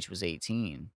age was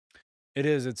 18. It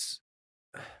is.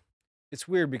 It's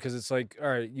weird because it's like, all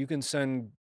right, you can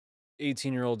send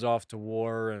 18-year-olds off to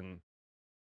war and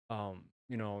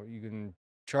you can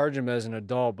charge them as an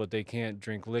adult, but they can't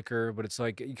drink liquor. But it's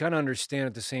like you kind of understand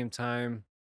at the same time.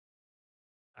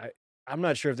 I I'm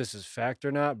not sure if this is fact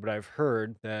or not, but I've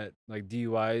heard that like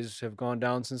DUIs have gone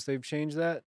down since they've changed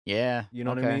that. Yeah. You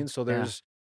know what I Okay. mean? So Yeah.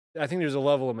 I think there's a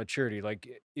level of maturity. Like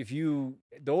the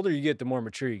older you get, the more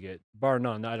mature you get, bar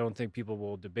none. I don't think people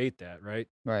will debate that, right?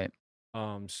 Right.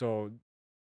 So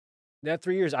that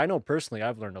 3 years, I know personally,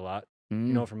 I've learned a lot.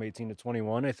 Mm. From 18 to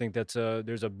 21, I think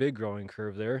there's a big growing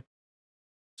curve there.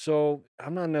 So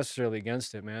I'm not necessarily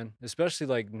against it, man. Especially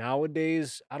like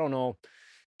nowadays, I don't know.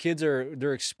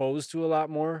 They're exposed to a lot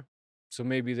more, so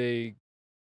maybe they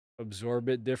absorb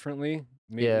it differently.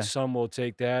 Maybe Yeah. some will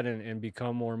take that and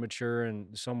become more mature,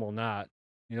 and some will not.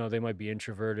 They might be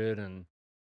introverted and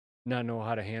not know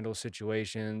how to handle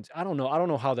situations. I don't know. I don't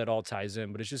know how that all ties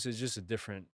in, but it's just a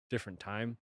different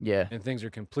time, Yeah. and things are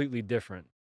completely different.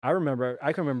 I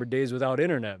can remember days without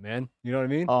internet, man. You know what I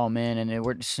mean? Oh man, and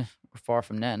we're we're far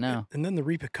from that now. And then the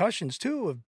repercussions too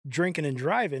of drinking and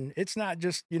driving. It's not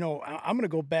just, I'm going to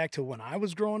go back to when I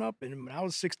was growing up and when I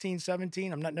was 16,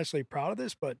 17. I'm not necessarily proud of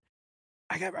this, but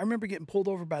I remember getting pulled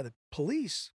over by the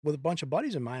police with a bunch of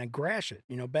buddies of mine in Gratiot.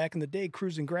 Back in the day,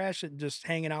 cruising Gratiot and just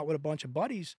hanging out with a bunch of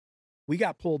buddies. We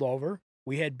got pulled over.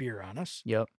 We had beer on us.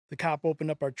 Yep. The cop opened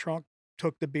up our trunk,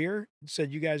 took the beer, and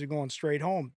said, "You guys are going straight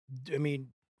home." I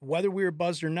mean, whether we were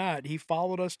buzzed or not, he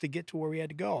followed us to get to where we had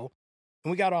to go,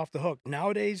 and we got off the hook.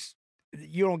 Nowadays,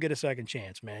 you don't get a second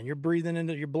chance, man. You're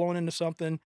blowing into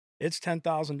something. It's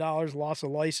 $10,000 loss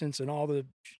of license and all the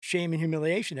shame and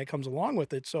humiliation that comes along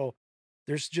with it. So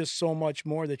there's just so much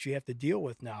more that you have to deal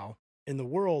with now in the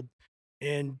world,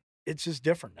 and it's just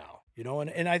different now,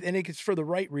 and I think it's for the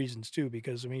right reasons too,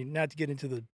 because I mean, not to get into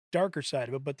the darker side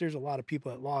of it, but there's a lot of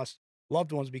people that lost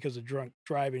loved ones because of drunk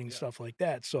driving and stuff like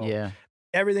that. So Yeah.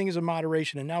 everything is in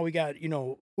moderation, and now we got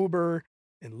Uber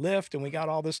and Lyft, and we got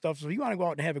all this stuff. So if you want to go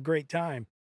out and have a great time,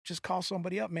 just call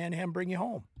somebody up, man, and have them bring you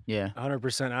home. Yeah.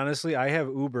 100%. Honestly, I have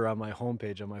Uber on my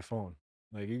homepage on my phone.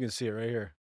 Like you can see it right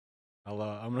here. I'm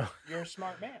gonna. You're a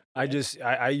smart man.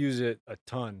 I use it a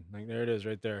ton. Like there it is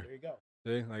right there. There you go.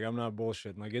 See? Like I'm not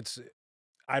bullshitting. Like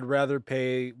I'd rather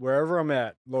pay wherever I'm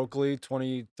at locally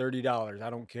 $20, $30. I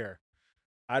don't care.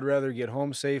 I'd rather get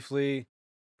home safely,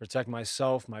 protect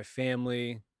myself, my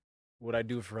family, what I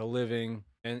do for a living,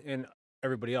 and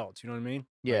everybody else. You know what I mean?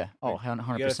 Yeah. Oh, You gotta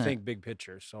 100%. think big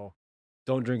picture. So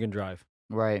don't drink and drive.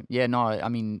 Right. Yeah, no, I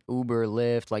mean, Uber,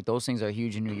 Lyft, like those things are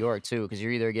huge in New York too, because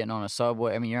you're either getting on a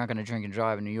subway. I mean, you're not gonna drink and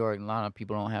drive in New York. A lot of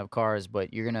people don't have cars,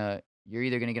 but you're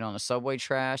either gonna get on a subway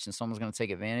trash and someone's gonna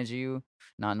take advantage of you,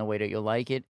 not in the way that you'll like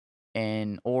it,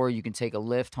 or you can take a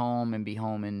Lyft home and be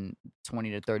home in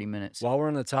 20 to 30 minutes. While we're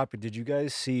on the topic, did you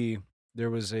guys see there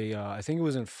was I think it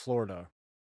was in Florida.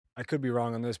 I could be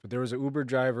wrong on this, but there was an Uber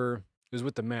driver. It was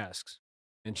with the masks.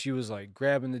 And she was like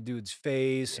grabbing the dude's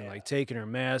face and like taking her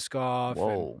mask off. And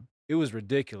Whoa. it was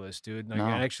ridiculous, dude. Like No.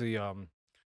 actually,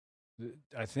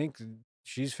 I think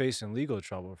she's facing legal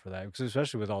trouble for that, because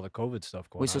especially with all the COVID stuff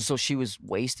going Wait, on. so she was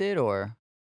wasted or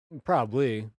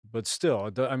Probably, but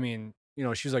still, I mean,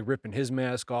 she was like ripping his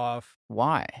mask off.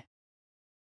 why?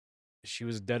 She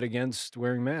was dead against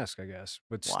wearing masks, I guess.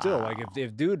 But still, like Wow.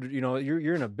 if dude,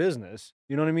 you're in a business,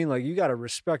 you know what I mean? Like you got to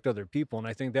respect other people, and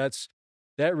I think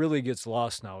that really gets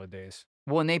lost nowadays.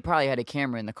 Well, and they probably had a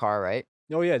camera in the car, right?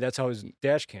 Oh yeah, that's how his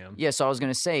dash cam. Yeah, so I was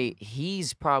gonna say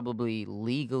he's probably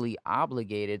legally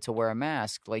obligated to wear a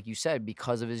mask, like you said,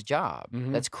 because of his job.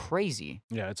 Mhm. That's crazy.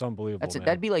 Yeah, it's unbelievable, man.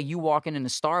 That'd be like you walking into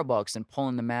Starbucks and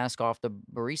pulling the mask off the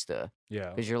barista Yeah.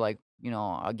 because you're like,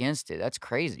 against it. That's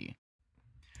crazy.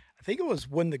 I think it was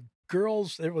when the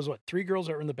girls, there was 3 girls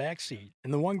that were in the back seat,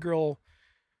 and the one girl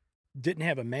didn't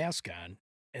have a mask on,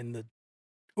 and the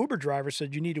Uber driver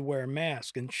said, "You need to wear a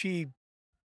mask," and she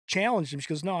challenged him. She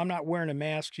goes, "No, I'm not wearing a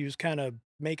mask." She was kind of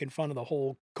making fun of the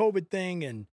whole COVID thing,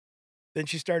 and then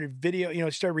she started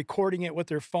she started recording it with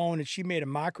her phone, and she made a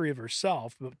mockery of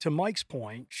herself. But to Mike's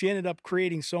point, she ended up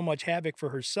creating so much havoc for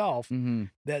herself Mm-hmm.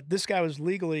 that this guy was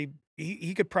legally,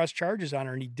 he could press charges on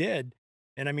her, and he did.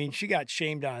 And I mean, she got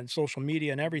shamed on social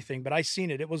media and everything, but I seen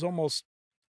it. It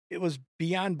was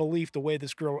beyond belief the way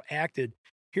this girl acted.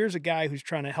 here's a guy who's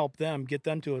trying to help them, get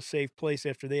them to a safe place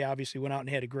after they obviously went out and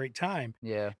had a great time.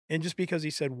 Yeah. And just because he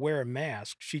said wear a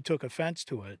mask, she took offense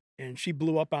to it and she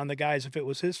blew up on the guy as if it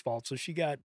was his fault. So she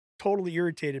got totally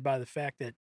irritated by the fact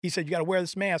that he said, you got to wear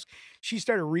this mask. She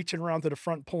started reaching around to the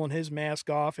front, pulling his mask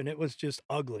off, and it was just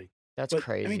ugly. That's But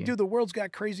crazy. I mean, dude, the world's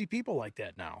got crazy people like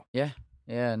that now. Yeah.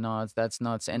 Yeah. No, that's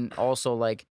nuts. And also,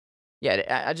 like,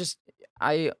 yeah,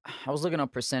 I was looking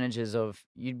up percentages of,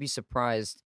 you'd be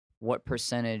surprised what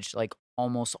percentage, like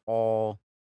almost all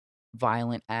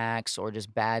violent acts or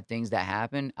just bad things that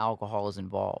happen, alcohol is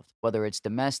involved. Whether it's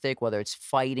domestic, whether it's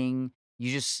fighting,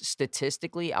 you just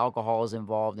statistically, alcohol is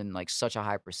involved in like such a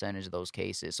high percentage of those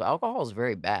cases. So alcohol is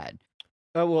very bad.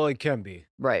 Well, it can be.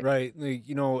 Right. Right. Like,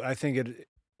 I think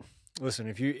listen,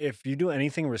 if you do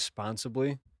anything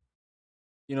responsibly,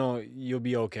 you'll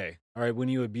be okay. All right. When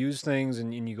you abuse things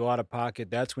and you go out of pocket,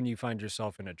 that's when you find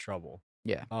yourself into trouble.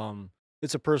 Yeah.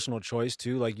 It's a personal choice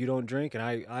too. Like, you don't drink, and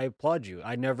I applaud you.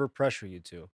 I never pressure you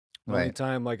to. The only Right.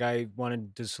 time like I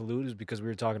wanted to salute is because we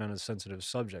were talking on a sensitive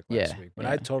subject Yeah. last week. But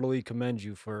I Yeah. totally commend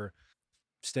you for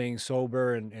staying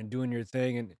sober and doing your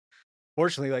thing. And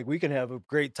fortunately, like, we can have a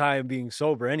great time being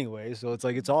sober anyway. So it's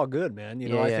like, it's all good, man.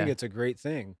 Yeah. I think Yeah. it's a great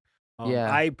thing.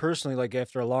 Yeah. I personally, like,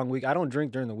 after a long week, I don't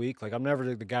drink during the week. Like, I'm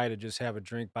never the guy to just have a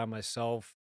drink by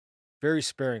myself, very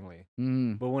sparingly.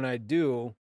 Mm. But when I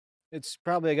do, it's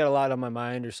probably I got a lot on my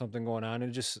mind or something going on, and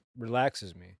it just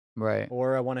relaxes me. Right.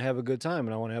 Or I want to have a good time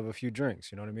and I want to have a few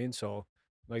drinks. You know what I mean? So,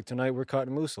 like, tonight we're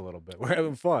cutting loose a little bit. We're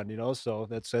having fun. So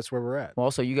that's where we're at. Well,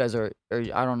 also, you guys are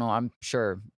I don't know, I'm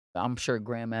sure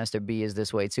Grandmaster B is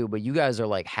this way too, but you guys are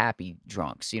like happy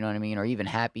drunks, you know what I mean? Or even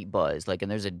happy buzz. Like,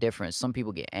 and there's a difference. Some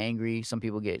people get angry, some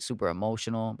people get super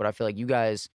emotional, but I feel like you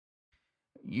guys,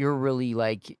 you're really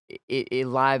like, it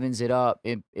livens it up.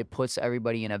 It puts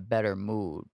everybody in a better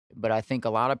mood. But I think a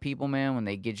lot of people, man, when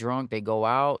they get drunk, they go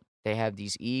out, they have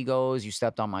these egos. You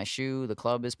stepped on my shoe, the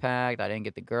club is packed, I didn't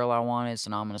get the girl I wanted, so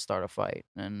now I'm gonna start a fight.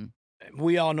 And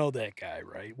We all know that guy,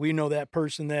 right? We know that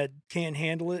person that can't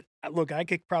handle it. Look, I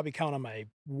could probably count on my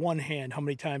one hand how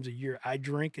many times a year I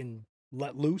drink and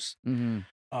let loose. mhm.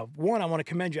 One, I want to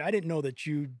commend you. I didn't know that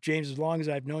you, James, as long as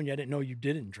I've known you, I didn't know you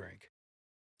didn't drink.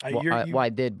 Well, I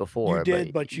did before,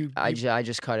 did, but I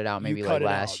just cut it out maybe cut like it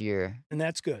last out. year. And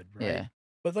that's good, right? Yeah.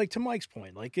 But like to Mike's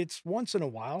point, like it's once in a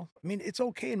while. I mean, it's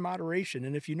okay in moderation.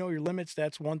 And if you know your limits,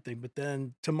 that's one thing. But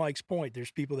then to Mike's point, there's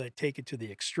people that take it to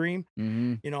the extreme.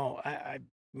 Mhm. I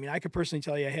mean, I could personally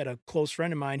tell you, I had a close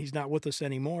friend of mine. He's not with us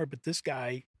anymore, but this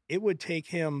guy, it would take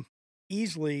him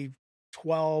easily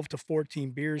 12 to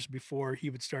 14 beers before he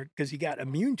would start, because he got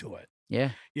immune to it.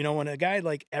 Yeah. When a guy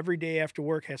like every day after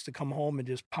work has to come home and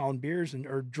just pound beers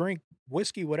or drink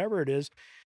whiskey, whatever it is,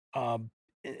 and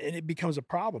it becomes a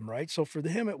problem, right? So for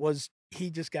him, he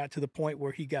just got to the point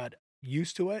where he got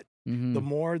used to it. The Mhm.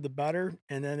 more, the better.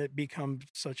 And then it becomes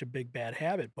such a big bad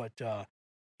habit. But,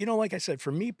 like I said,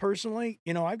 for me personally,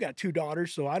 I've got 2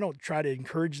 daughters, so I don't try to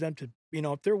encourage them to,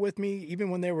 if they're with me, even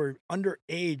when they were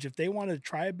underage, if they wanted to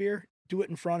try a beer, do it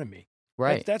in front of me.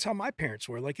 Right. That's how my parents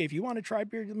were. Like, if you want to try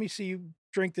beer, let me see you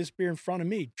drink this beer in front of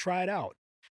me. Try it out.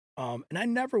 And I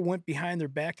never went behind their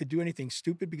back to do anything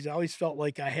stupid because I always felt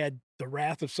like I had the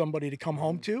wrath of somebody to come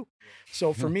home to.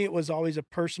 So for me, it was always a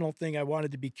personal thing. I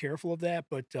wanted to be careful of that.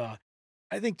 But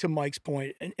I think to Mike's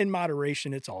point, in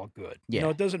moderation, it's all good. Yeah.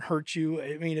 It doesn't hurt you.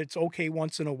 I mean, it's okay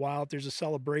once in a while if there's a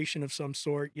celebration of some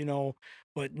sort,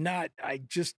 but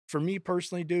for me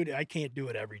personally, dude, I can't do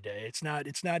it every day. It's not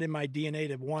in my DNA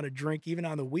to want to drink even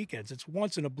on the weekends. It's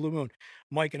once in a blue moon.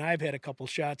 Mike and I have had a couple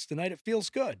shots tonight. It feels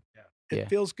good. Yeah. It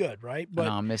feels good, right? But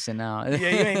But I'm missing out. yeah,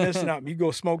 you ain't missing out. You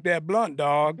go smoke that blunt,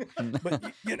 dog. But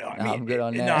I'm good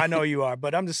on that. No, I know you are.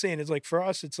 But I'm just saying, it's like for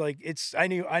us, it's like I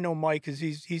know Mike because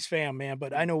he's fam, man.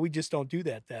 But I know we just don't do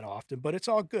that often. But it's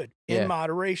all good in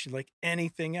moderation, like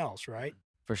anything else, right?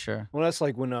 For sure. Well, that's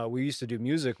like when we used to do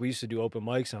music. We used to do open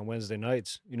mics on Wednesday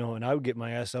nights, and I would get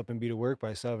my ass up and be to work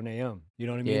by 7 a.m. You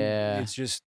know what I mean? Yeah. It's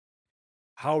just,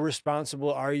 how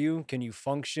responsible are you? Can you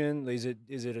function? Is it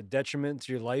a detriment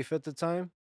to your life at the time?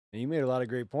 And you made a lot of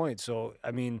great points. So, I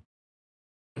mean,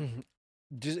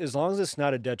 just as long as it's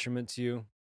not a detriment to you,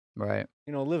 Right.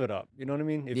 live it up. You know what I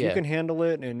mean? If you Yeah. can handle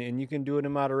it and you can do it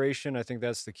in moderation, I think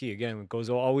that's the key. Again,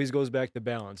 always goes back to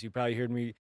balance. You probably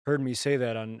heard me say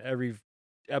that on every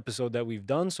episode that we've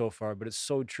done so far, but it's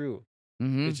so true.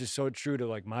 Mhm. It's just so true to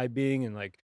like my being, and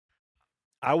like,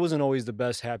 I wasn't always the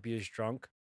best, happiest drunk.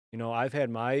 I've had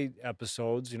my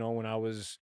episodes, when I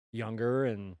was younger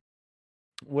and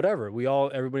whatever.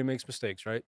 Everybody makes mistakes,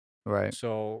 right? Right.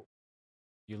 So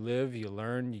you live, you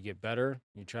learn, you get better,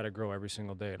 you try to grow every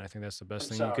single day. And I think that's the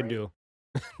best I'm thing you can sorry. do.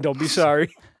 Don't be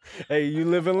sorry. Hey, you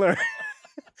live and learn.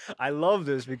 I love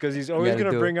this because he's always gotta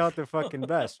gonna do bring it. out the fucking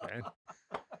best, man.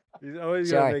 He's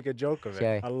always gonna Sorry. make a joke of it.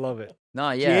 Sorry. I love it.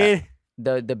 No, yeah. Gin.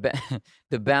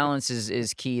 The balance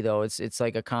is key though. It's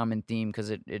like a common theme because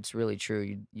it's really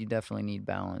true. You definitely need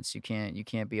balance. You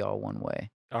can't be all one way.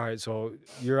 All right, so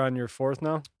you're on your fourth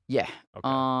now? Yeah.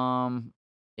 Okay.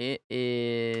 It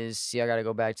is. See, I gotta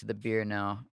go back to the beer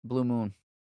now. Blue Moon.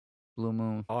 Blue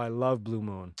Moon, Oh, I love Blue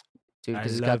Moon. dude, I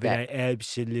because it's got love it. that I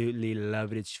absolutely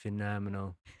love it. It's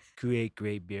phenomenal. Great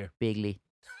beer. bigly.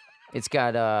 It's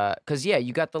got cause yeah,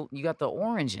 you got the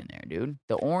orange in there, dude.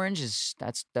 The orange is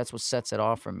that's what sets it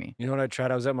off for me. You know what I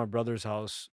tried? I was at my brother's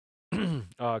house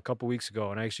a couple weeks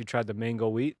ago, and I actually tried the mango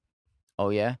wheat. Oh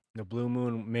yeah, The Blue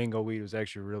Moon mango wheat was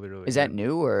actually really, really is good. that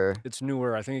new or It's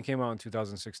newer. I think it came out in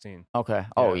 2016. okay?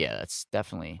 Oh Yeah. yeah, that's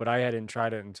definitely But I hadn't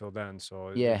tried it until then, so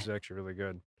it yeah was actually really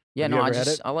good. yeah. Have No, you I ever had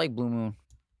it? I like Blue Moon.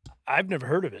 I've never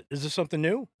heard of it. Is this something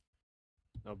new?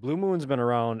 No, Blue Moon's been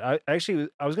around. I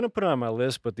was gonna put it on my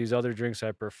list, but these other drinks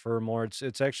I prefer more.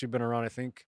 It's actually been around. I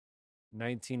think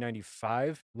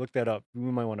 1995. Look that up. We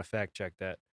might want to fact check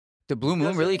that. The Blue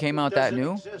Moon really came out that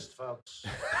new? Exist, folks.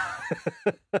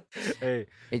 Hey,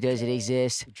 It doesn't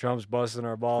exist. Trump's busting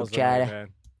our balls China. tonight, man.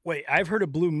 Wait, I've heard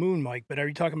of Blue Moon, Mike, but are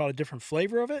you talking about a different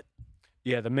flavor of it?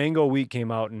 Yeah, the mango wheat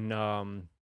came out in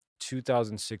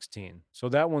 2016. So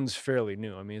that one's fairly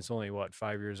new. I mean, it's only what,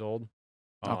 5 years old.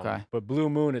 Okay. But Blue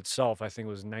Moon itself, I think,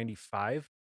 was 95.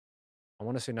 I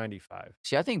want to say 95.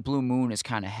 See, I think Blue Moon is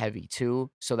kind of heavy too,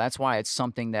 so that's why it's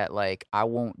something that like I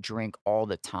won't drink all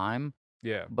the time.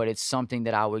 Yeah. But it's something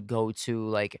that I would go to,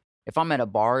 like, if I'm at a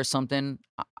bar or something,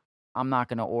 I'm not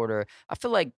gonna order. I feel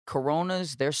like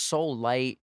Coronas, they're so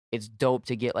light. It's dope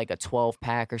to get like a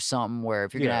 12-pack or something where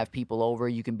if you're gonna Yeah. have people over,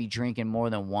 you can be drinking more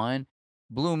than one.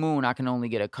 Blue Moon, I can only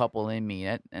get a couple in me.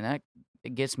 That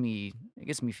it gets me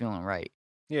feeling right.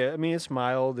 Yeah, I mean it's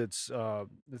mild. It's a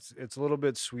little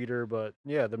bit sweeter, but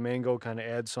yeah, the mango kind of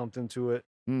adds something to it.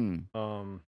 Mm.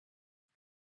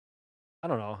 I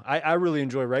don't know. I really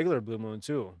enjoy regular Blue Moon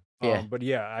too. Yeah. But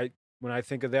yeah, when I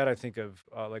think of that, I think of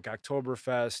like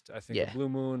Oktoberfest. I think Yeah. of Blue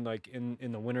Moon like in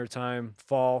the wintertime,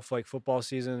 fall, like football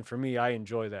season. For me, I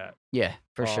enjoy that. Yeah,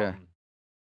 for sure.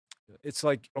 It's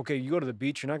like, okay, you go to the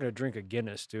beach, you're not gonna drink a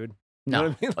Guinness, dude. You No, know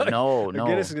what I mean? Like, no, a no.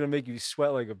 Guinness is gonna make you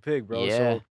sweat like a pig, bro.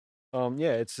 Yeah. So,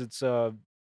 yeah,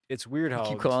 it's weird You how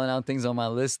keep calling out things on my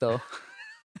list though.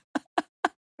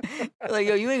 Like,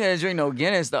 yo, you ain't gonna drink no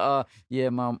Guinness. Yeah,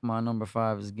 my number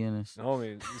 5 is Guinness.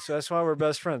 homie. So that's why we're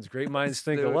best friends. Great minds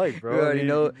think Dude, alike, bro. You I already mean,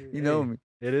 know, you know hey, me.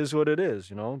 It is what it is,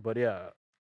 you know. But yeah,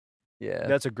 Yeah.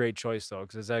 that's a great choice though,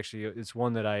 because it's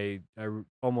one that I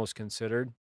almost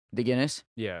considered. The Guinness?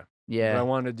 Yeah, but I Yeah.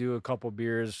 wanted to do a couple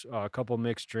beers, a couple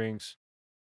mixed drinks,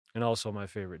 and also my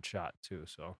favorite shot too.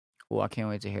 So Well, I can't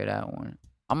wait to hear that one.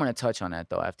 I'm gonna touch on that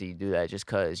though after you do that, just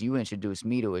cause you introduced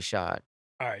me to a shot.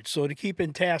 All right, so to keep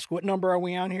in task, what number are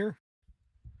we on here?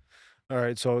 all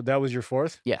right, so that was your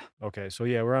fourth. Yeah. Okay, so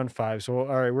yeah, we're on 5. So all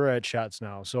right, we're at shots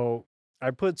now. So I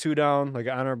put 2 down, like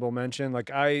honorable mention. Like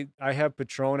I have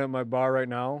Patron at my bar right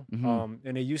now. Mhm.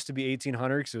 And it used to be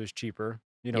 1800 because it was cheaper.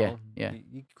 You Yeah, know, yeah.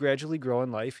 you gradually grow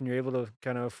in life and you're able to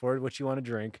kind of afford what you want to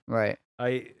drink. Right.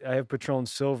 I have Patron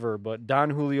Silver, but Don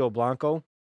Julio Blanco,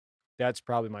 that's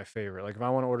probably my favorite. Like if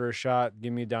I want to order a shot,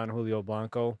 give me Don Julio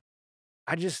Blanco.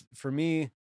 For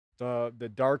me,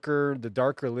 the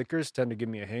darker liquors tend to give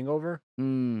me a hangover,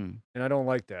 Mm. and I don't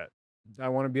like that. I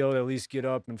want to be able to at least get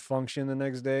up and function the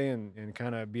next day and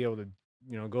kind of be able to,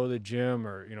 go to the gym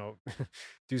or,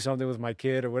 do something with my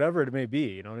kid or whatever it may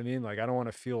be. You know what I mean? Like I don't want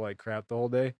to feel like crap the whole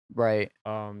day. Right.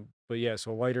 But yeah,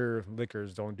 so lighter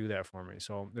liquors don't do that for me.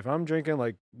 So if I'm drinking,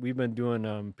 like we've been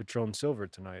doing Patron Silver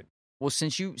tonight. Well,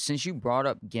 since you brought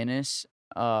up Guinness,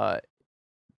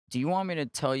 do you want me to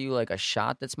tell you like a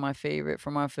shot that's my favorite for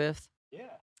my 5th? Yeah.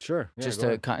 Sure. Yeah, Just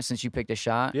go to ahead. since you picked a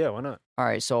shot. Yeah, why not? All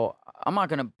right, so I'm not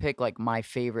gonna pick like my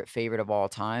favorite of all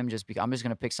time. Just because I'm just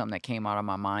gonna pick something that came out of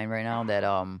my mind right now that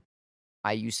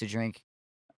I used to drink,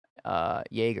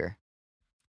 Jaeger.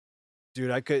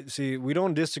 Dude, I could see we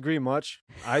don't disagree much.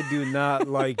 I do not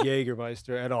like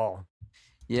Jägermeister at all.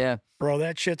 Yeah. Bro,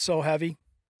 that shit's so heavy.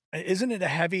 Isn't it a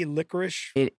heavy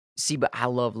licorice? But I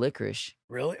love licorice.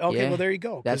 Really? Okay, Yeah. well, there you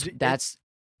go. 'Cause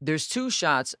There's 2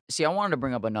 shots. See, I wanted to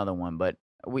bring up another one, but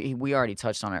we already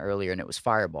touched on it earlier, and it was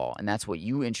Fireball, and that's what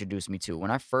you introduced me to.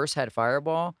 When I first had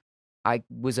Fireball, I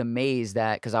was amazed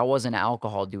that because I wasn't an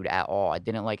alcohol dude at all. I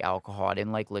didn't like alcohol. I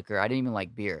didn't like liquor. I didn't even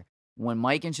like beer. When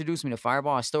Mike introduced me to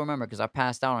Fireball, I still remember because I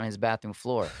passed out on his bathroom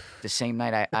floor the same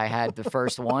night I had the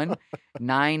first one.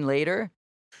 9 later,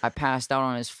 I passed out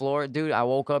on his floor. Dude, I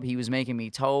woke up. He was making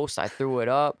me toast. I threw it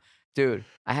up. Dude,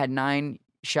 I had 9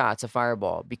 shots of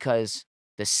Fireball because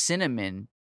the cinnamon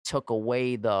took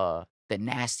away the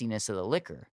nastiness of the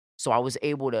liquor. So I was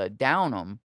able to down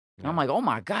them. And I'm like, oh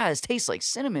my God, this tastes like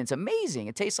cinnamon. It's amazing.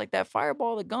 It tastes like that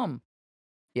Fireball, the gum.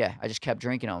 Yeah, I just kept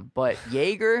drinking them. But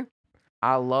Jaeger,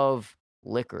 I love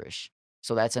licorice.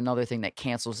 So that's another thing that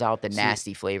cancels out the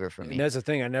nasty flavor for me. And that's the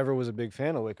thing. I never was a big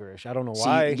fan of licorice. I don't know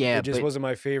why. Yeah, it just wasn't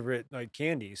my favorite like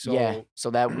candy. So yeah, so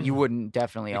that you wouldn't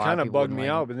definitely. It kind of bugged me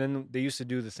out. But then they used to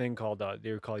do the thing called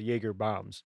they were called Jaeger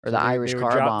bombs, or the Irish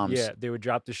car bombs. Yeah, they would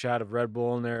drop the shot of Red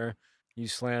Bull in there. You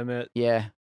slam it. Yeah,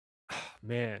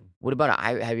 man. What about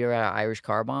have you ever had an Irish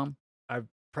car bomb? I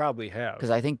probably have,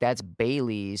 because I think that's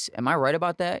Bailey's. Am I right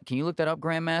about that? Can you look that up,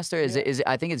 Grandmaster? Is it?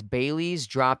 I think it's Bailey's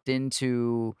dropped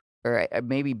into. Or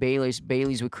maybe Bailey's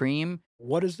with cream.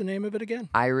 What is the name of it again?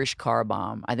 Irish car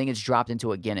bomb. I think it's dropped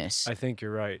into a Guinness. I think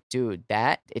you're right. Dude,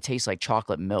 it tastes like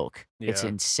chocolate milk. Yeah. It's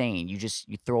insane. You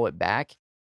throw it back.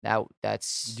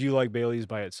 That's. Do you like Bailey's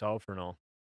by itself or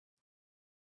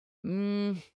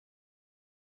no?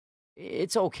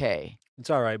 It's okay.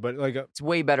 It's all right, but like it's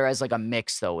way better as like a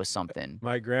mix though with something.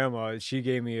 My grandma, she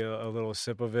gave me a little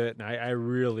sip of it, and I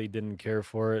really didn't care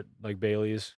for it, like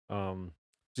Bailey's.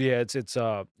 So yeah,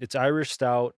 it's Irish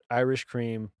stout, Irish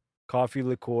cream, coffee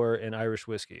liqueur, and Irish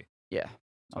whiskey. Yeah.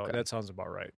 So that sounds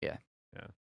about right. Yeah. Yeah.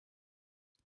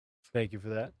 Thank you for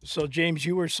that. So James,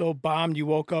 you were so bombed you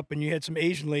woke up and you had some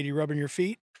Asian lady rubbing your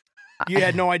feet? You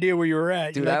had no idea where you were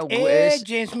at. Dude, like, I wish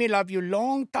James, me love you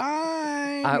long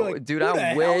time.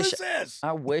 I wish this?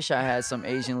 I wish I had some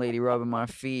Asian lady rubbing my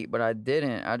feet, but I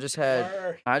didn't. I just had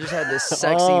this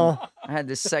sexy I had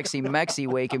this sexy Mexi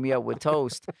waking me up with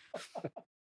toast.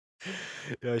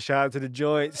 Yo, shout out to the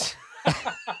joints.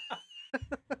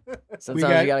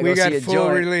 Sometimes you gotta go see a full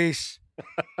joint. Release.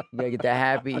 You gotta get that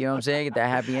happy, you know what I'm saying? Get that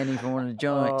happy ending from one of the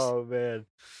joints. Oh man.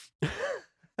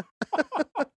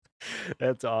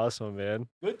 That's awesome, man.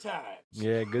 Good times.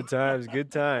 Yeah, good times,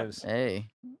 good times.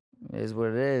 Hey, it is what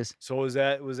it is. So was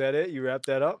that it? You wrapped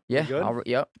that up? Yeah. Good?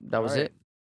 Yep. That was it.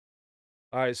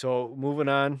 All right, so moving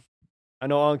on. I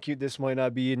know Uncute, this might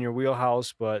not be in your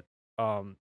wheelhouse, but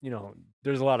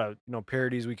there's a lot of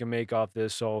parodies we can make off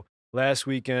this. So last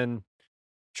weekend,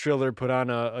 Triller put on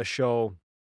a show.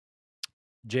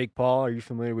 Jake Paul, are you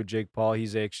familiar with Jake Paul?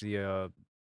 He's actually a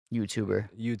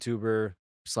YouTuber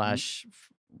slash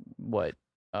what?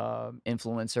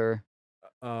 Influencer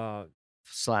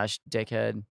slash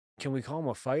dickhead. Can we call him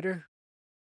a fighter?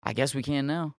 I guess we can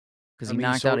now because he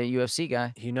knocked out a UFC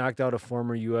guy. He knocked out a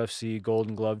former UFC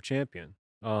Golden Glove champion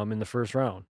in the first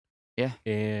round. Yeah,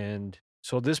 and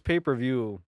so this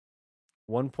pay-per-view,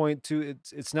 1.2.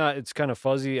 It's kind of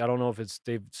fuzzy. I don't know if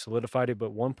they've solidified it,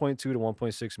 but 1.2 to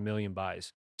 1.6 million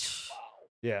buys. Wow.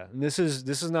 Yeah, and this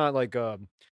is not like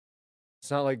it's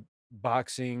not like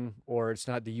boxing or it's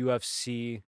not the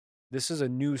UFC. This is a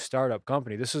new startup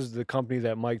company. This is the company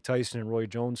that Mike Tyson and Roy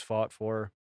Jones fought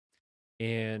for,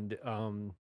 and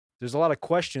there's a lot of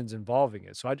questions involving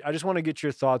it. So I just want to get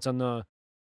your thoughts on the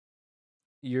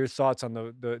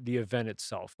event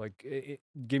itself. Like,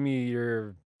 give me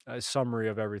your summary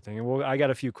of everything, and I got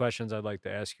a few questions I'd like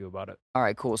to ask you about it. All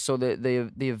right, cool. So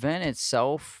the event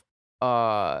itself,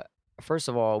 first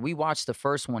of all, we watched the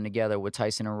first one together with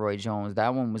Tyson and Roy Jones.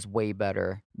 That one was way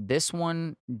better. This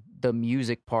one, the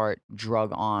music part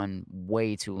drug on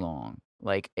way too long.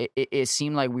 Like it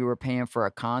seemed like we were paying for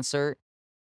a concert,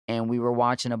 and we were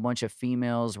watching a bunch of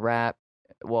females rap.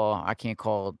 Well, I can't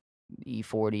call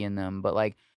E40 in them, but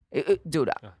like, dude,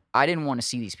 I didn't want to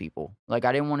see these people. Like,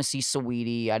 I didn't want to see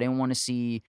Saweetie. I didn't want to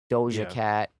see Doja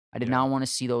Cat. I did not want to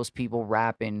see those people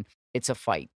rapping. It's a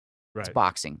fight. Right. It's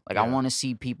boxing. Like, I want to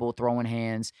see people throwing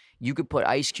hands. You could put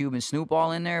Ice Cube and Snoop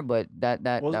all in there, but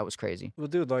that was crazy. Well,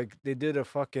 dude, like they did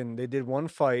one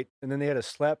fight, and then they had a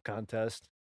slap contest,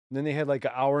 and then they had like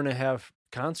an hour and a half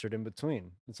concert in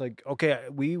between. It's like, okay,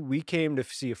 we came to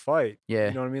see a fight. Yeah.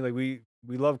 You know what I mean? Like we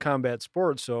love combat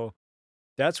sports, so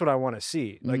that's what I want to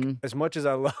see. Like, as much as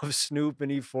I love Snoop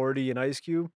and E40 and Ice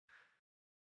Cube,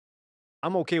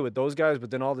 I'm okay with those guys,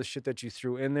 but then all the shit that you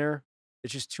threw in there,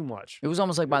 it's just too much. It was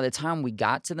almost like by the time we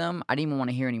got to them, I didn't even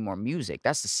want to hear any more music.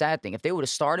 That's the sad thing. If they would have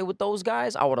started with those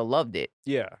guys, I would have loved it.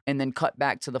 Yeah. And then cut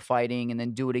back to the fighting and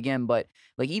then do it again. But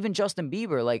like even Justin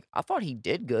Bieber, like I thought he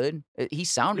did good. He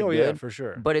sounded good. Yeah, for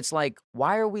sure. But it's like,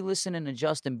 why are we listening to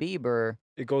Justin Bieber?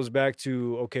 It goes back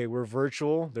to, okay, we're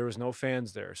virtual. There was no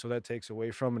fans there. So that takes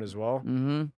away from it as well.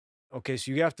 Mm-hmm. Okay,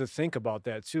 so you have to think about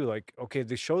that too. Like, okay,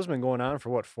 the show's been going on for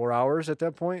what, 4 hours at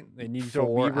that point? And you throw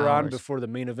Bieber on before the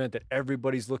main event that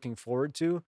everybody's looking forward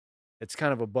to. It's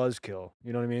kind of a buzzkill.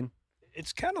 You know what I mean?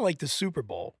 it's kind of like the Super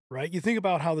Bowl, right? You think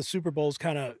about how the Super Bowl's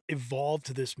kind of evolved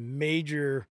to this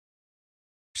major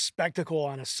spectacle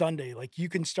on a Sunday. Like you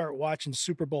can start watching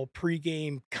Super Bowl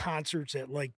pregame concerts at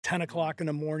like 10 o'clock in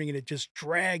the morning and it just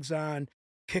drags on.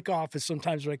 Kickoff is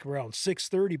sometimes like around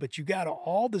 6:30, but you got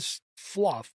all this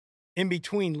fluff in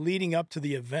between leading up to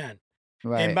the event.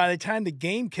 And Right. by the time the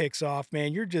game kicks off,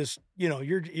 man, you're just,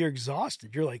 you're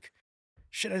exhausted. You're like,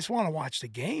 shit, I just want to watch the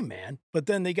game, man. But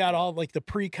then they got all like the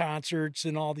pre-concerts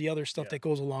and all the other stuff that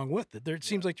goes along with it. It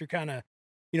seems like you're kind of,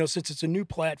 since it's a new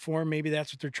platform, maybe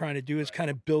that's what they're trying to do is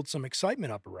kind of build some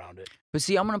excitement up around it. But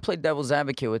see, I'm going to play devil's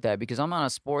advocate with that because I'm not a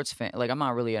sports fan. Like, I'm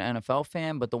not really an NFL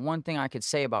fan. But the one thing I could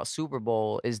say about Super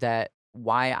Bowl is that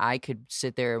why I could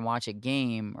sit there and watch a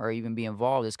game or even be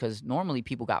involved is because normally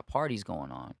people got parties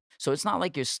going on. So it's not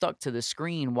like you're stuck to the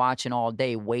screen watching all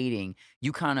day waiting.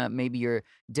 You kind of maybe you're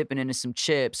dipping into some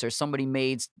chips or somebody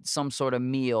made some sort of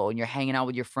meal and you're hanging out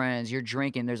with your friends, you're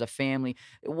drinking, there's a family.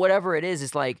 Whatever it is,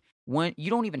 it's like when you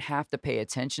don't even have to pay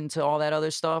attention to all that other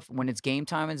stuff. When it's game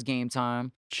time, it's game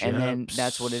time. And then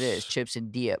that's what it is, chips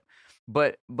and dip.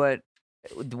 But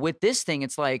with this thing,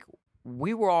 it's like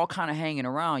we were all kind of hanging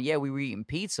around. Yeah, we were eating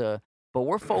pizza, but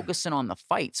we're focusing on the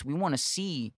fights. We want to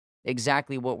see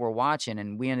exactly what we're watching,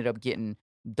 and we ended up getting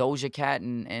Doja Cat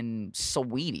and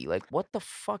Saweetie. Like, what the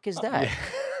fuck is that?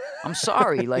 I'm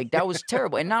sorry. Like, that was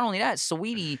terrible. And not only that,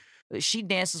 Saweetie, she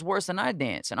dances worse than I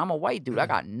dance, and I'm a white dude. I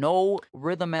got no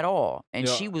rhythm at all, and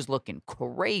she was looking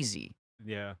crazy.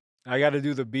 Yeah. I got to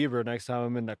do the Bieber next time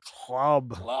I'm in the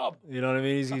club. You know what I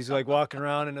mean? He's like walking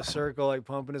around in a circle, like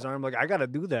pumping his arm. Like, I got to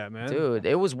do that, man. Dude,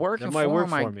 it was working That might for work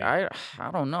him. for me. I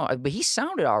don't know. But he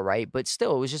sounded all right. But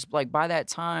still, it was just like by that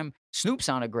time, Snoop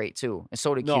sounded great too. And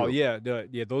so did No, Q.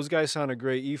 yeah, those guys sounded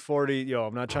great. E40, yo,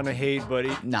 I'm not trying to hate, but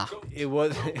it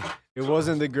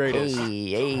wasn't the greatest.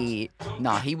 Hey.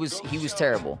 Nah, he was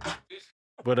terrible.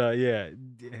 But yeah,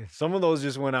 some of those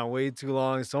just went on way too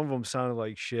long. Some of them sounded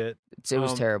like shit. It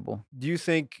was terrible. Do you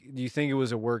think it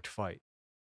was a worked fight?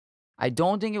 I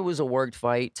don't think it was a worked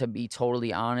fight, to be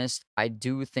totally honest. I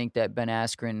do think that Ben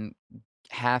Askren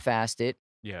half-assed it.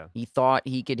 Yeah. He thought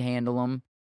he could handle him,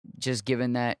 just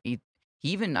given that he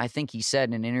even, I think he said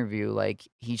in an interview, like,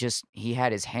 he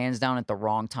had his hands down at the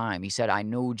wrong time. He said, I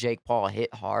know Jake Paul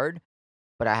hit hard,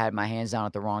 but I had my hands down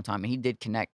at the wrong time. And he did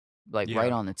connect,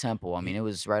 right on the temple. I mean, it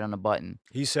was right on the button.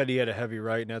 He said he had a heavy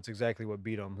right, and that's exactly what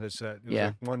beat him. It was like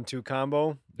 1-2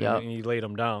 combo, Yep. and he laid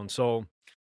him down. So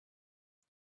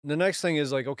the next thing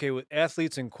is, like, okay, with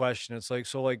athletes in question, it's like,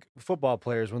 so like football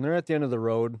players, when they're at the end of the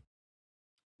road,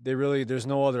 there's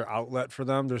no other outlet for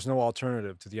them. There's no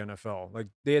alternative to the NFL. Like,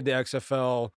 they had the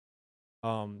XFL,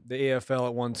 the AFL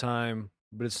at one time,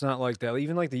 but it's not like that.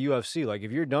 Even like the UFC, like,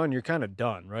 if you're done, you're kind of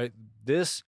done, right?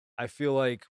 This, I feel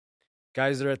like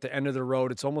guys that are at the end of the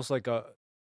road, it's almost like a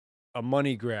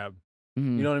money grab.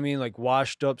 Mhm. You know what I mean? Like,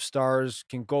 washed up stars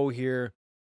can go here,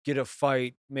 get a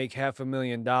fight, make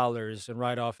 $500,000 and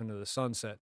ride off into the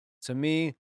sunset. To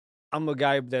me, I'm a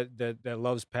guy that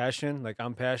loves passion. Like,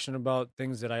 I'm passionate about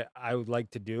things that I would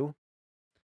like to do.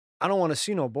 I don't want to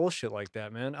see no bullshit like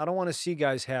that, man. I don't want to see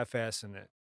guys half-assing it.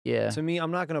 Yeah. To me,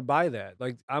 I'm not going to buy that.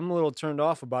 Like, I'm a little turned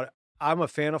off about it. I'm a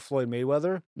fan of Floyd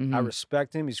Mayweather. I Mhm.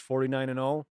 respect him. He's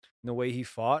 49-0 in the way he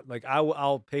fought. Like,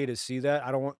 I'll pay to see that.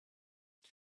 I don't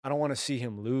want to see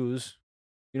him lose.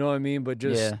 You know what I mean? But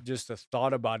just the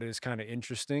thought about it is kind of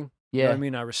interesting. You know what I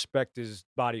mean? I respect his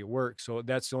body of work. So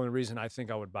that's the only reason I think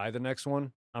I would buy the next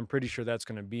one. I'm pretty sure that's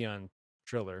going to be on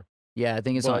Triller. Yeah, I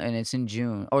think it's on, But and it's in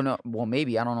June. Oh no, well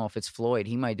maybe, I don't know if it's Floyd.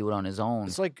 He might do it on his own.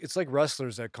 it's like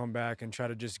wrestlers that come back and try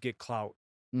to just get clout.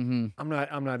 Mm-hmm.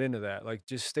 I'm not into that. Like,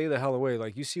 just stay the hell away.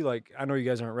 Like, you see, like, I know you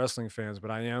guys aren't wrestling fans,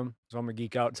 but I am. So I'm a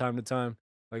geek out time to time.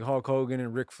 Like Hulk Hogan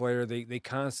and Ric Flair, they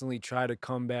constantly try to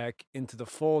come back into the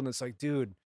fold, and it's like,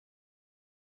 dude,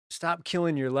 stop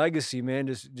killing your legacy, man.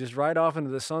 Just ride off into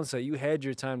the sunset. You had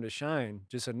your time to shine.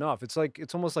 Just enough. It's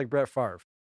almost like Brett Favre,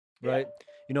 right?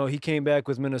 You know, he came back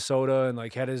with Minnesota and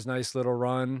like had his nice little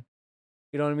run.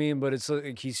 You know what I mean? But it's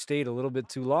like he stayed a little bit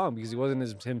too long because he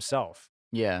wasn't himself.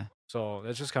 Yeah. So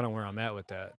that's just kind of where I'm at with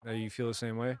that. You feel the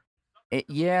same way? It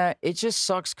just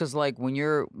sucks because like when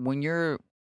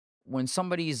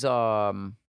somebody's like,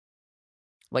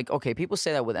 okay, people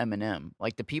say that with Eminem.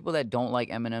 Like, the people that don't like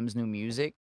Eminem's new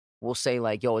music will say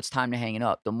like, yo, it's time to hang it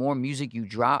up. The more music you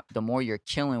drop, the more you're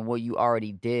killing what you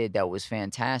already did that was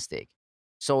fantastic.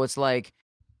 So it's like,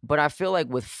 but I feel like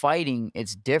with fighting,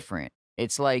 it's different.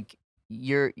 It's like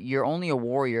you're only a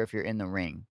warrior if you're in the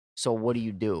ring. So what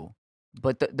do?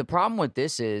 But the problem with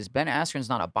this is Ben Askren's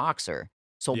not a boxer.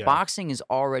 So boxing is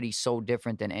already so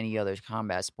different than any other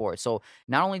combat sport. So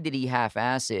not only did he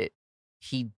half-ass it,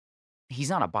 he he's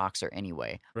not a boxer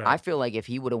anyway. Right. I feel like if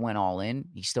he would have went all in,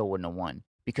 he still wouldn't have won.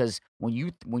 Because when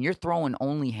you're throwing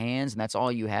only hands and that's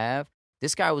all you have,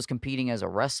 this guy was competing as a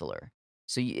wrestler.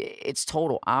 So it's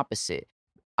total opposite.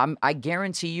 I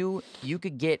guarantee you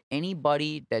could get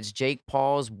anybody that's Jake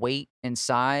Paul's weight and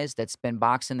size that's been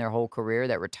boxing their whole career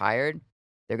that retired.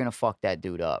 They're gonna fuck that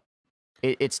dude up.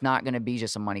 It's not gonna be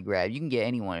just a money grab. You can get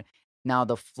anyone. Now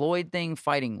the Floyd thing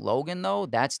fighting Logan though,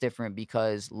 that's different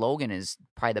because Logan is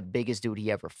probably the biggest dude he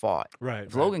ever fought. Right.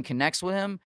 If Logan connects with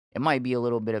him, it might be a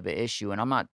little bit of an issue.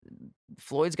 And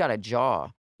Floyd's got a jaw.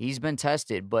 He's been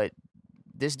tested, but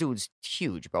this dude's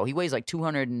huge, bro. He weighs like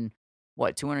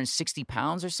 260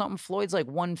 pounds or something. Floyd's like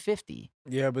 150.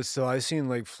 Yeah, but still, I seen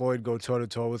like Floyd go toe to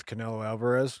toe with Canelo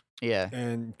Alvarez. Yeah.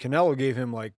 And Canelo gave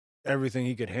him like everything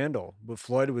he could handle, but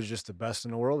Floyd was just the best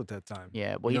in the world at that time.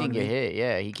 Yeah, well, he didn't get hit.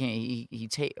 Yeah, he can't. He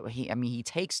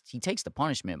takes the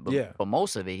punishment, but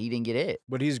most of it he didn't get hit.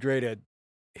 But he's great at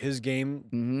his game.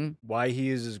 Mm-hmm. Why he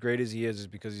is as great as he is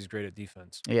because he's great at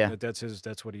defense. Yeah,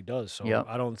 that's what he does. So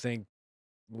I don't think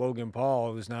Logan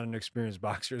Paul, who's not an experienced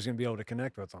boxer, is going to be able to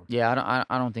connect with him. Yeah,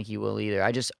 I don't think he will either.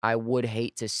 I would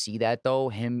hate to see that though.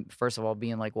 Him, first of all,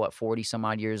 being like 40 some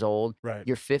odd years old. Right.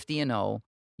 You're 50-0.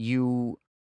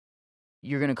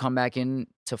 You're gonna come back in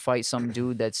to fight some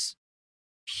dude that's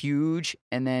huge,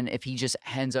 and then if he just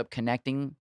ends up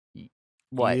connecting,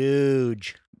 what?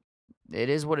 Huge. It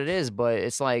is what it is, but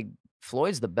it's like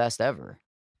Floyd's the best ever,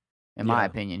 in my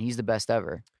opinion. He's the best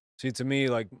ever. See, to me,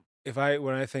 like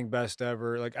when I think best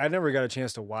ever, like I never got a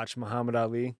chance to watch Muhammad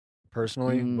Ali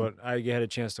personally, but I had a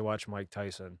chance to watch Mike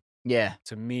Tyson. Yeah.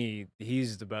 To me,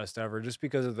 he's the best ever just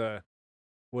because of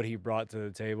what he brought to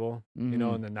the table, you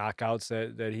know, and the knockouts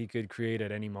that he could create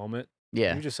at any moment. Yeah.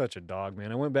 He was just such a dog, man.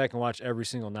 I went back and watched every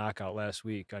single knockout last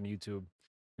week on YouTube.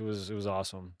 It was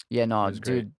awesome. Yeah, no,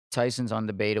 dude, Tyson's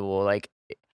undebatable. Like,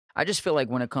 I just feel like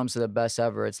when it comes to the best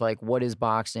ever, it's like, what is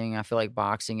boxing? I feel like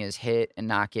boxing is hit and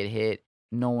not get hit.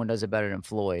 No one does it better than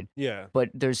Floyd. Yeah. But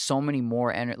there's so many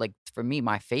more. Like, for me,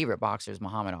 my favorite boxer is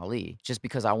Muhammad Ali, just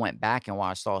because I went back and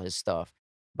watched all his stuff.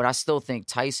 But I still think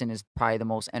Tyson is probably the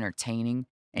most entertaining,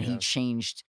 and he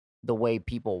changed the way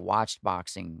people watched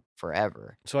boxing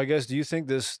forever. So I guess, do you think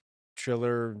this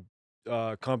Triller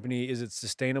company, is it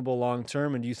sustainable long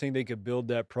term? And do you think they could build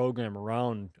that program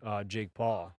around Jake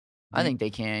Paul? I think they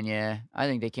can, yeah. I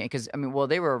think they can. Because, I mean, well,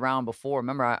 they were around before.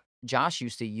 Remember, Josh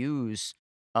used to use,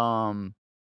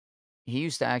 he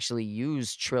used to actually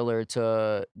use Triller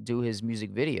to do his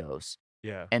music videos.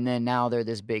 Yeah. And then now they're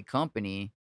this big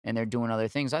company, and they're doing other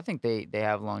things. I think they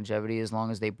have longevity as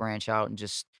long as they branch out and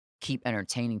just keep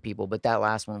entertaining people. But that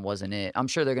last one wasn't it. I'm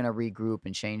sure they're gonna regroup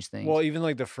and change things. Well, even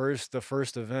like the first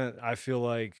event, I feel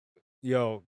like,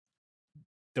 the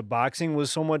boxing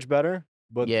was so much better,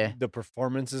 but the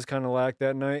performances kind of lacked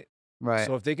that night. Right.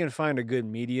 So if they can find a good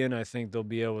median, I think they'll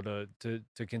be able to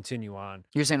continue on.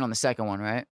 You're saying on the second one,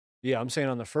 right? Yeah, I'm saying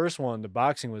on the first one, the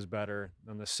boxing was better.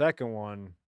 On the second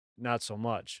one, not so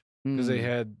much. Because they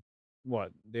had,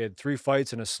 they had 3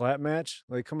 fights and a slap match?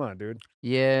 Like, come on, dude.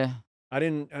 Yeah. I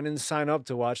didn't sign up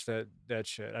to watch that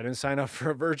shit. I didn't sign up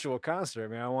for a virtual concert. I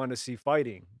mean, I wanted to see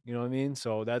fighting. You know what I mean?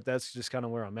 So that's just kind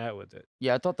of where I'm at with it.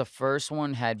 Yeah, I thought the first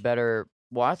one had better.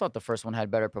 Well, I thought the first one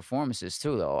had better performances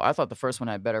too, though. I thought the first one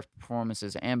had better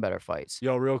performances and better fights.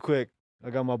 Yo, real quick, I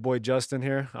got my boy Justin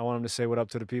here. I want him to say what up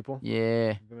to the people.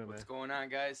 Yeah. What's going on,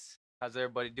 guys? How's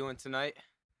everybody doing tonight?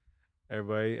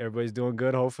 Everybody's doing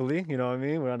good, hopefully. You know what I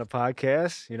mean? We're on a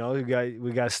podcast. You know, we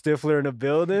got Stifler in the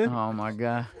building. Oh my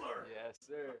God. Yes,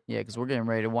 sir. Yeah, because we're getting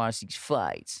ready to watch these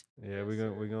fights. Yeah,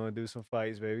 we're gonna do some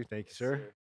fights, baby. Thank you, sir.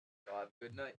 Y'all have a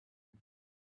good night.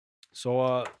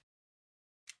 So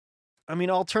I mean,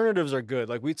 alternatives are good.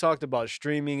 Like we talked about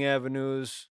streaming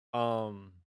avenues.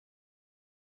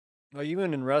 Like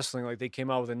even in wrestling, like they came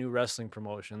out with a new wrestling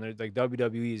promotion. They're like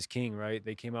WWE is king, right?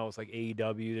 They came out with like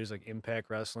AEW. There's like Impact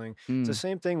Wrestling. It's the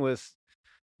same thing with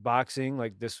boxing,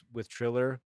 like this with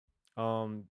Triller.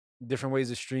 Different ways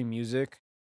to stream music.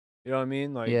 You know what I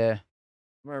mean? Like, yeah.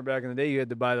 Remember back in the day, you had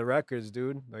to buy the records,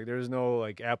 dude. Like, there's no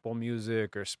like Apple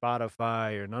Music or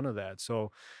Spotify or none of that.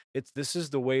 So, this is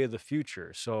the way of the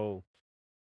future. So,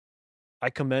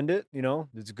 I commend it. You know,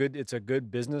 it's good. It's a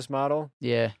good business model.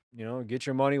 Yeah. You know, get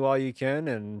your money while you can,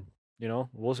 and you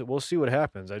know, we'll see what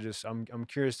happens. I'm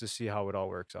curious to see how it all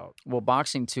works out. Well,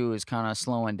 boxing too is kind of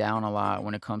slowing down a lot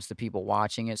when it comes to people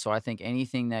watching it. So I think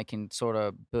anything that can sort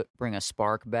of bring a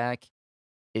spark back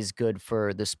is good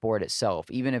for the sport itself,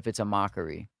 even if it's a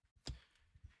mockery.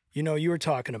 You know, you were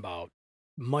talking about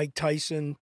Mike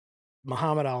Tyson,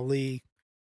 Muhammad Ali.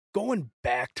 going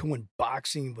back to when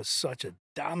boxing was such a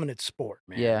dominant sport,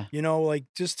 man. Yeah. You know, like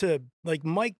like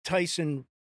Mike Tyson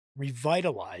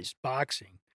revitalized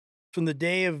boxing from the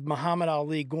day of Muhammad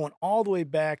Ali going all the way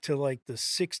back to like the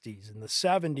 60s and the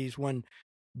 70s when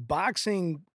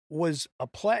boxing was a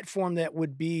platform that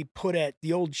would be put at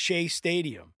the old Shea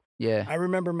Stadium. Yeah. I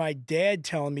remember my dad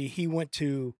telling me he went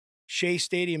to Shea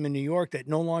Stadium in New York that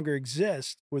no longer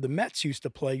exists, where the Mets used to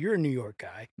play. You're a New York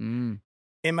guy. Mm.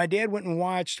 And my dad went and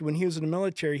watched, when he was in the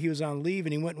military, he was on leave,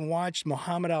 and he went and watched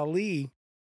Muhammad Ali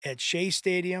at Shea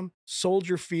Stadium,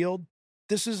 Soldier Field.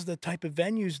 This is the type of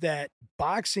venues that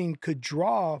boxing could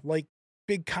draw, like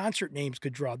big concert names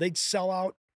could draw. They'd sell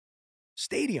out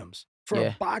stadiums for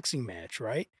a boxing match,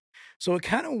 right? So it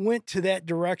kind of went to that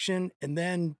direction, and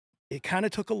then it kind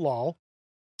of took a lull.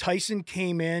 Tyson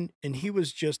came in, and he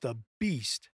was just a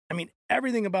beast. I mean,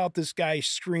 everything about this guy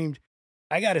screamed,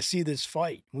 I got to see this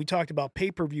fight. We talked about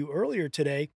pay-per-view earlier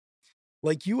today.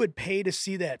 Like, you would pay to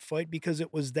see that fight because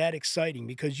it was that exciting,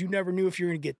 because you never knew if you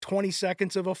were going to get 20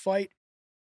 seconds of a fight,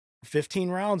 15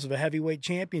 rounds of a heavyweight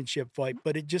championship fight.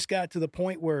 But it just got to the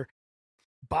point where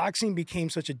boxing became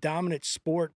such a dominant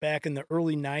sport back in the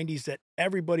early 90s that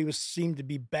everybody seemed to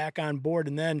be back on board.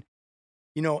 And then,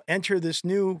 you know, enter this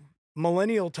new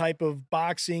millennial type of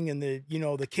boxing and the, you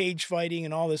know, the cage fighting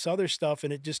and all this other stuff.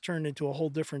 And it just turned into a whole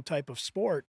different type of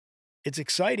sport. It's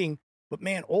exciting, but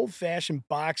man, old fashioned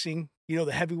boxing, you know,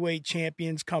 the heavyweight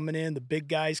champions coming in, the big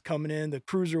guys coming in, the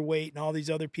cruiserweight and all these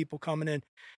other people coming in.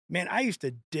 Man, I used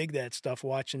to dig that stuff,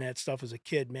 watching that stuff as a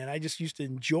kid, man. I just used to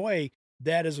enjoy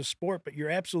that as a sport, but you're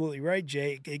absolutely right,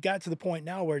 Jay. It got to the point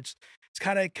now where it's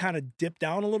kind of dipped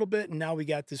down a little bit. And now we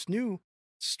got this new,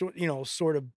 you know,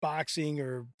 sort of boxing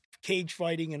or cage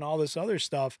fighting and all this other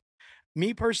stuff.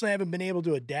 Me personally, I haven't been able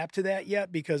to adapt to that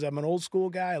yet because I'm an old school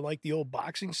guy. I like the old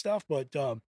boxing stuff, but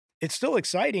it's still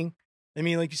exciting. I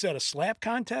mean, like you said, a slap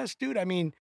contest, dude. I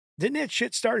mean, didn't that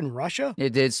shit start in Russia?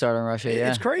 It did start in Russia, yeah.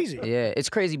 It's crazy. Yeah, it's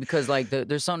crazy because, like,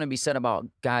 there's something to be said about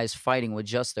guys fighting with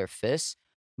just their fists,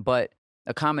 but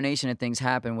a combination of things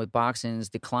happen with boxing's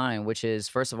decline, which is,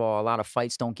 first of all, a lot of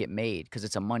fights don't get made because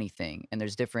it's a money thing, and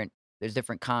there's different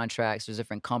contracts, there's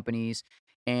different companies,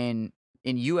 and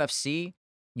in UFC,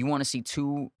 you want to see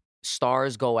two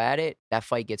stars go at it, that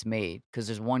fight gets made because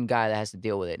there's one guy that has to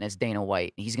deal with it, and it's Dana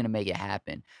White. He's going to make it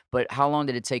happen. But how long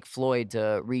did it take Floyd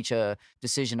to reach a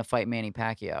decision to fight Manny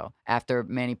Pacquiao after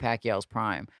Manny Pacquiao's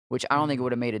prime? Which I don't think it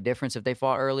would have made a difference if they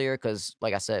fought earlier because,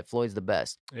 like I said, Floyd's the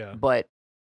best. Yeah. But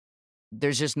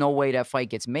there's just no way that fight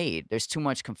gets made. There's too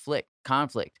much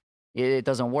conflict. It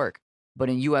doesn't work. But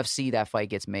in UFC, that fight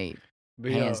gets made,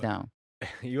 hands down.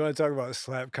 You want to talk about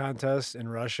slap contests in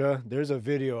Russia? There's a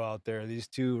video out there. These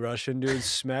two Russian dudes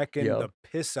smacking the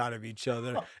piss out of each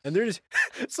other. And they're just,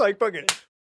 it's like fucking.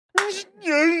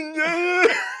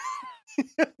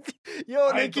 Yo,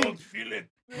 I don't feel it.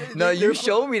 No, you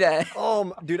showed me that.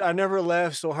 Oh, dude, I never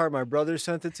laughed so hard. My brother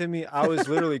sent it to me. I was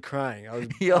literally crying. I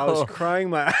was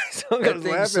crying my eyes out. I was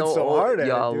laughing so hard at it.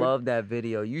 Yo, I dude. love that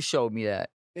video. You showed me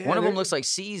that. Yeah, one of them looks like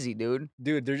CZ, dude.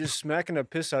 Dude, they're just smacking the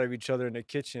piss out of each other in the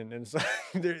kitchen. And it's like,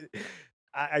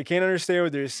 I can't understand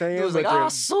what they're saying. It was like, ah,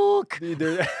 suck.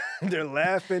 They're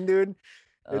laughing, dude.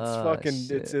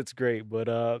 It's it's great. But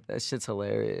that shit's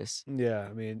hilarious. Yeah,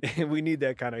 I mean, we need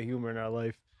that kind of humor in our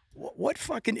life. What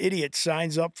fucking idiot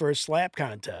signs up for a slap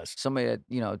contest? Somebody that,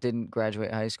 you know, didn't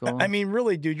graduate high school. I mean,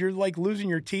 really, dude, you're like losing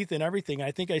your teeth and everything.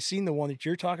 I think I seen the one that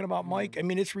you're talking about, Mike. I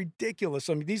mean, it's ridiculous.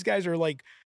 I mean, these guys are like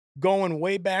going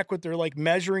way back with their like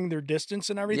measuring their distance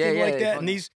and everything like that. And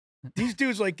these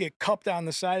dudes like get cupped on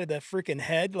the side of that freaking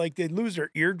head. Like they lose their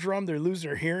eardrum, they lose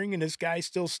their hearing. And this guy's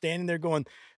still standing there going,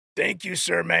 "Thank you,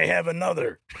 sir. May I have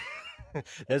another?"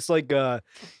 That's like,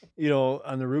 you know,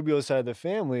 on the Rubio side of the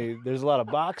family, there's a lot of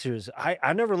boxers.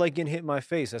 I never like getting hit in my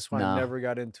face. That's why I never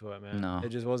got into it, man. No. It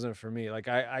just wasn't for me. Like,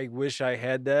 I wish I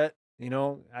had that. You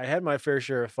know, I had my fair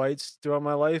share of fights throughout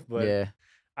my life, but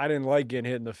I didn't like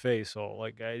getting hit in the face. So,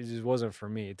 like, it just wasn't for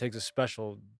me. It takes a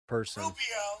special person.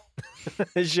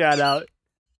 Rubio. Shout out.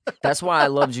 That's why I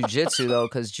love jujitsu, though,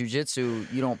 because jujitsu,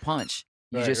 you don't punch.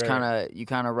 You just kind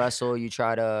of wrestle. You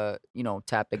try to, you know,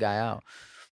 tap the guy out.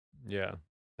 Yeah,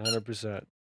 100%.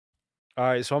 All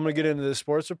right, so I'm going to get into the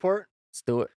sports report. Let's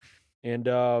do it. And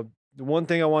the one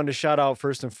thing I wanted to shout out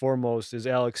first and foremost is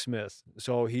Alex Smith.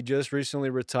 So he just recently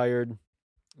retired.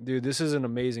 Dude, this is an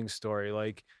amazing story.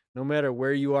 Like, no matter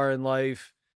where you are in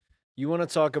life, you want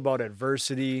to talk about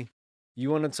adversity, you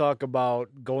want to talk about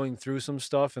going through some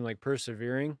stuff and, like,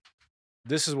 persevering.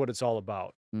 This is what it's all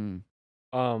about.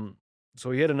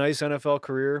 So he had a nice NFL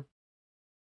career.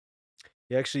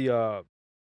 He actually...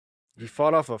 he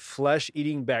fought off a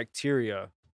flesh-eating bacteria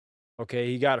Okay,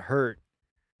 he got hurt,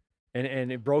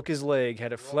 and it broke his leg.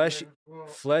 Had a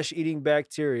flesh-eating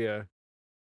bacteria,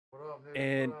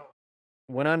 and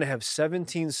went on to have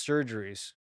 17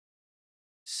 surgeries.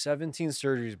 17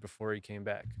 surgeries before he came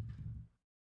back.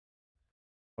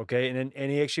 Okay, and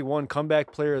he actually won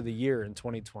Comeback Player of the Year in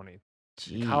 2020.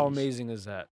 Like, how Jeez. amazing is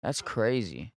that? That's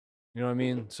crazy. You know what I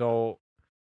mean? So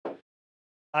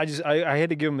I had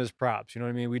to give him his props. You know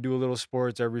what I mean? We do a little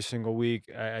sports every single week.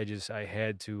 I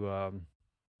had to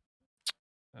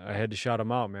shout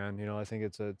him out, man. You know, I think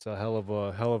it's a hell of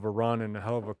a run and a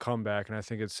hell of a comeback, and I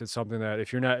think it's something that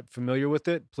if you're not familiar with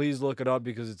it, please look it up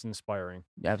because it's inspiring.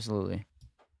 Absolutely.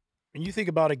 And you think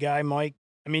about a guy, Mike.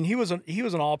 I mean, he was an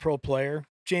all-pro player.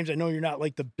 James, I know you're not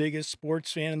like the biggest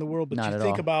sports fan in the world, but Not you at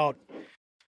think all. about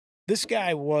this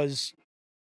guy was.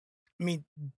 I mean,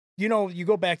 you know, you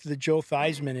go back to the Joe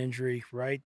Theismann injury,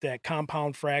 right? That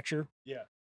compound fracture. Yeah.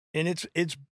 And it's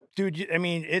dude, I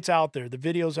mean, it's out there. The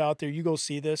video's out there. You go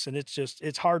see this and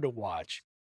it's hard to watch.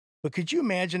 But could you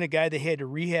imagine a guy that had to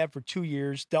rehab for 2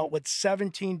 years, dealt with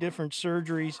 17 different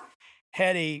surgeries,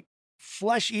 had a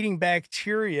flesh-eating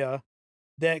bacteria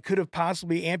that could have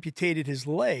possibly amputated his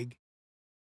leg,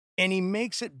 and he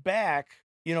makes it back.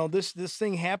 You know, this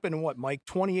thing happened in what, Mike,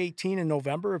 2018, in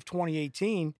November of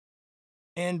 2018.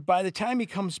 And by the time he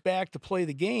comes back to play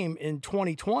the game in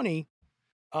 2020,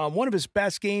 one of his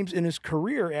best games in his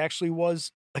career actually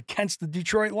was against the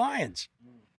Detroit Lions.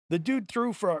 The dude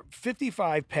threw for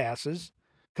 55 passes,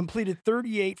 completed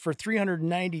 38 for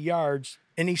 390 yards,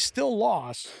 and he still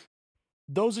lost.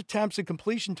 Those attempts and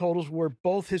completion totals were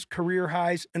both his career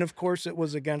highs, and of course, it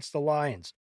was against the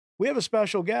Lions. We have a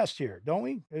special guest here, don't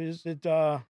we? Is it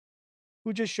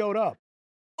who just showed up?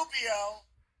 Rubio.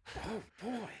 Oh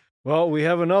boy. Well, we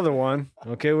have another one.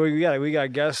 Okay, we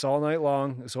got guests all night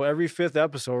long. So every fifth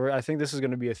episode, I think this is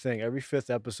going to be a thing. Every fifth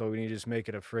episode, we need to just make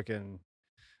it a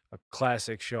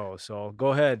classic show. So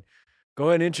go ahead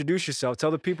and introduce yourself. Tell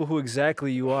the people who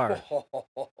exactly you are.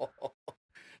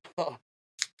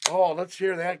 Oh, let's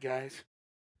hear that, guys.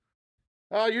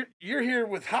 You're here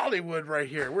with Hollywood right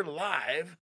here. We're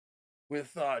live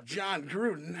with John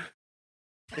Gruden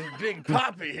and Big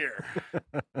Papi here.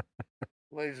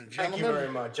 Ladies and Thank gentlemen. you very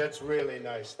much. That's really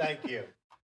nice. Thank you.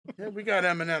 Yeah, we got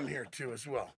Eminem here too as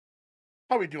well.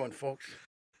 How we doing, folks?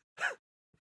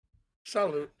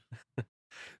 Salute.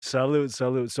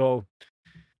 Salute. So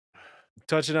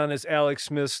touching on this Alex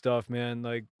Smith stuff, man,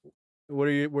 like what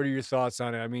are your thoughts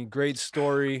on it? I mean, great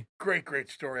story. Great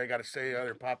story, I gotta say,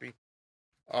 other Papi.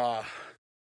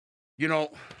 You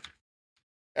know,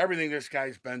 everything this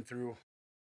guy's been through,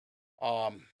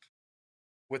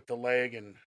 with the leg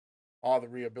and all the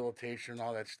rehabilitation,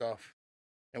 all that stuff,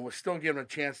 and was still given a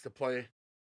chance to play,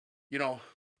 you know,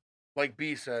 like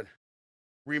B said,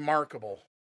 remarkable.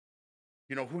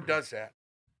 You know, who does that?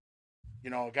 You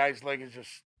know, a guy's leg is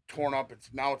just torn up. It's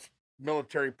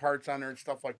military parts on there and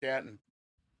stuff like that. And,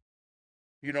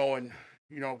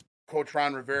 Coach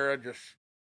Ron Rivera just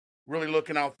really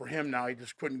looking out for him now. He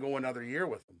just couldn't go another year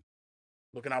with him.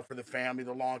 Looking out for the family,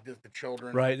 the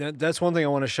children. Right. That's one thing I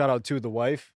want to shout out to the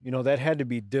wife. You know, that had to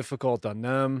be difficult on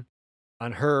them,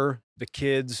 on her, the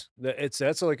kids.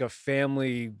 That's like a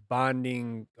family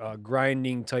bonding,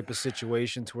 grinding type of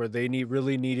situation to where they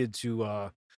really needed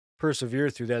to persevere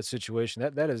through that situation.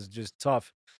 That is just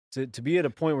tough to be at a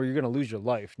point where you're going to lose your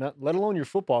life, not let alone your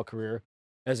football career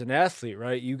as an athlete,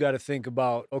 right? You got to think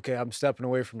about, okay, I'm stepping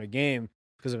away from the game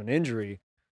because of an injury.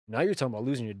 Now you're talking about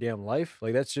losing your damn life.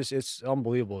 Like, it's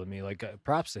unbelievable to me. Like,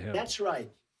 props to him. That's right.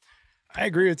 I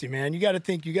agree with you, man. You got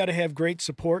to have great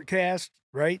support cast,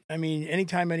 right? I mean,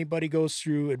 anytime anybody goes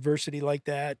through adversity like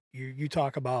that, you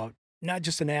talk about not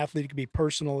just an athlete, it could be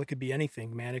personal, it could be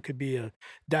anything, man. It could be a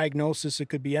diagnosis, it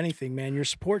could be anything, man. Your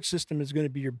support system is going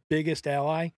to be your biggest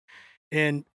ally.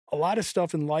 And a lot of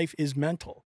stuff in life is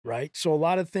mental, right? So a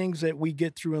lot of things that we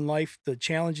get through in life, the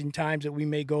challenging times that we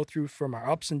may go through from our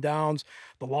ups and downs,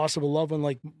 the loss of a loved one,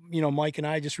 like, Mike and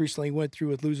I just recently went through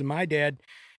with losing my dad.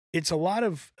 It's a lot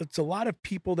of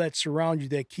people that surround you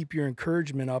that keep your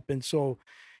encouragement up. And so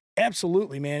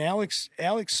absolutely, man, Alex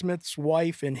Smith's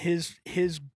wife and his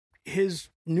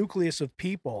nucleus of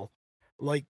people,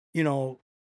 like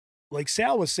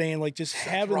Sal was saying, like just Seth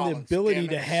having Rollins, the ability damn it,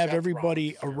 to have Seth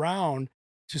everybody Rollins. around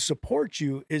to support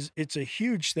you it's a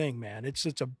huge thing, man. It's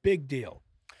a big deal.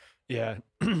 Yeah,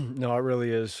 no, it really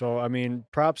is. So, I mean,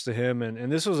 props to him. And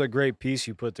this was a great piece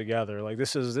you put together. Like,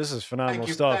 this is phenomenal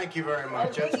stuff. Thank you very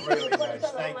much. That's really nice.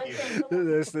 Thank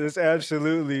you. This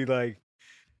absolutely, like,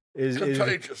 is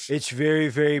Contagious. it's very,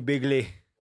 very bigly.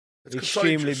 It's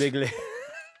Extremely contagious.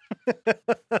 bigly.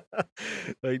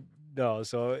 Like, No,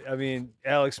 so I mean,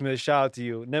 Alex Smith, shout out to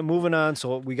you. And then moving on,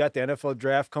 so we got the NFL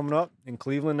draft coming up in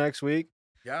Cleveland next week.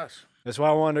 Yes, That's why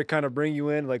I wanted to kind of bring you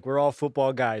in. Like, we're all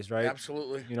football guys, right?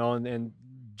 absolutely. You know, and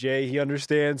Jay, he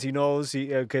understands, he knows,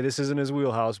 okay, this isn't his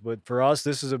wheelhouse, but for us,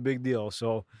 this is a big deal.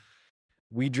 So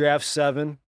we draft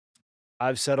 7.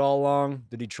 I've said all along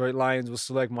the Detroit Lions will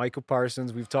select Michael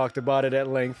Parsons. We've talked about it at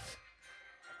length.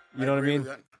 You know what I agree mean? with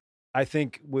that. I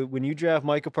think when you draft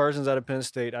Michael Parsons out of Penn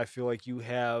State, I feel like you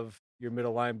have your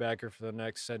middle linebacker for the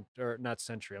next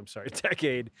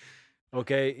decade.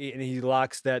 Okay, and he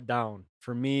locks that down.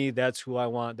 For me, that's who I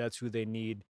want. That's who they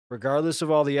need. Regardless of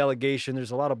all the allegation,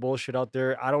 there's a lot of bullshit out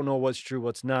there. I don't know what's true,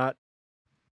 what's not.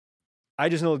 I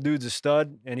just know the dude's a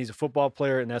stud, and he's a football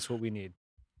player, and that's what we need.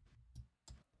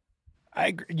 I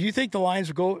agree. Do you think the Lions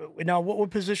would go now? What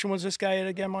position was this guy at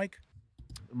again, Mike?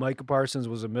 Micah Parsons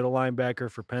was a middle linebacker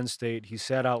for Penn State. He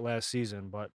sat out last season,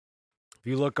 but if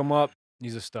you look him up,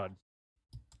 he's a stud.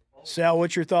 Sal,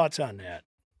 what's your thoughts on that?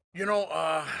 You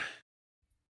know,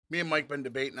 me and Mike been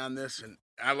debating on this, and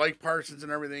I like Parsons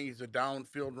and everything. He's a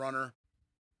downfield runner.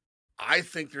 I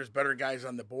think there's better guys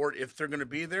on the board if they're going to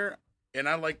be there, and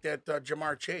I like that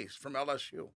Jamar Chase from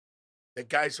LSU. That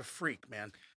guy's a freak,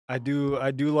 man. I do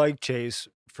like Chase.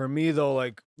 For me though,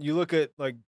 like you look at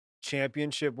like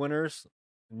championship winners,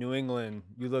 New England,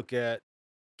 you look at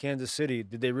Kansas City,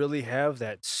 did they really have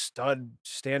that stud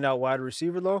standout wide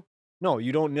receiver though? No,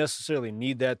 you don't necessarily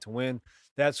need that to win.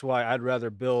 That's why I'd rather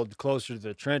build closer to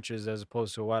the trenches as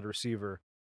opposed to a wide receiver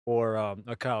or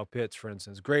a Kyle Pitts, for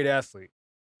instance. Great athlete.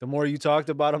 The more you talked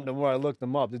about him, the more I looked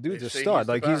him up. The dude's They a say stud.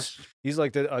 the Like best. he's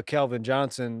like the Calvin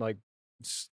Johnson like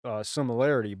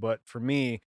similarity. But for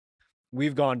me,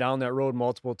 we've gone down that road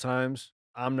multiple times.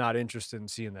 I'm not interested in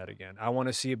seeing that again. I want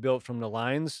to see it built from the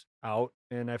lines out,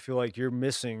 and I feel like you're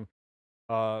missing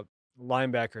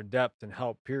linebacker depth and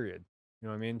help, period. You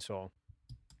know what I mean? So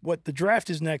What the draft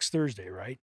is next Thursday,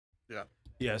 right?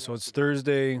 yeah, so it's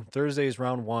Thursday. Thursday is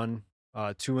round 1.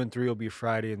 2 and 3 will be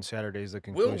Friday, and Saturday is the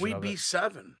conclusion. Will we of be it.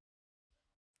 7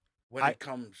 when it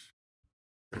comes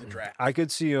to the draft? I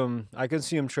could see him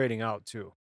trading out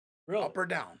too. Up or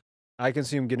down? I can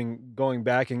see him going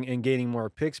back and gaining more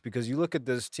picks, because you look at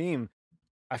this team,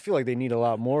 I feel like they need a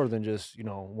lot more than just,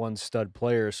 one stud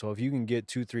player. So if you can get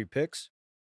 2-3 picks,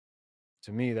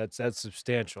 to me, that's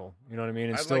substantial. You know what I mean?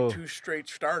 And I'd like 2 straight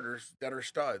starters that are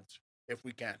studs, if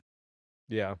we can.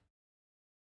 Yeah.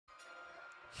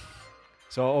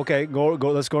 So okay, go.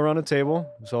 Let's go around the table.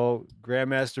 So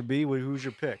Grandmaster B, who's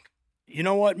your pick? You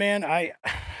know what, man? I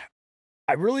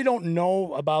really don't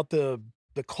know about the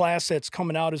class that's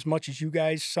coming out as much as you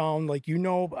guys sound like you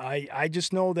know. I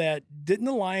just know that didn't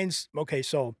the Lions. Okay,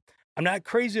 so I'm not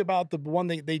crazy about the one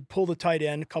they pulled a tight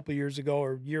end a couple years ago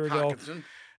or a year ago. Hawkinson.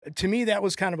 To me, that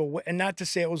was kind of and not to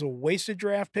say it was a wasted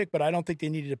draft pick, but I don't think they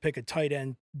needed to pick a tight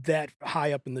end that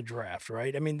high up in the draft,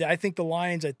 right? I mean, I think the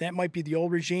Lions, that might be the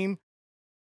old regime,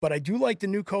 but I do like the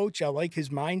new coach. I like his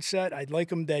mindset. I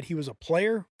like him that he was a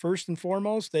player first and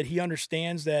foremost, that he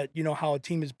understands that, how a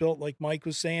team is built, like Mike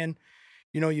was saying,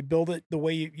 you build it the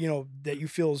way, that you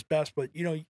feel is best. But,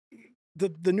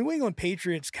 the New England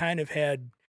Patriots kind of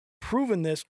had proven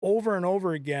this over and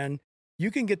over again. You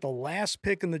can get the last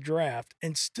pick in the draft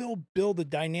and still build a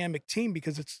dynamic team,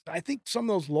 because I think some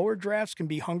of those lower drafts can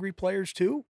be hungry players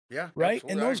too. Yeah. Right.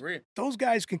 Absolutely. And I agree. those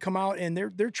guys can come out and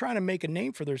they're trying to make a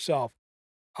name for themselves.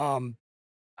 I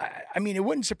mean, it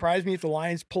wouldn't surprise me if the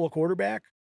Lions pull a quarterback.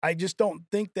 I just don't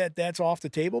think that that's off the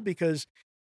table, because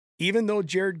even though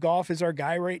Jared Goff is our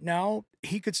guy right now,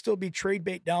 he could still be trade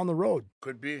bait down the road.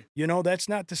 Could be. That's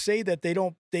not to say that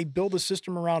they build a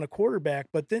system around a quarterback,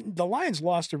 but then the Lions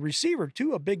lost a receiver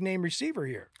too, a big name receiver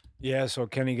here. Yeah, so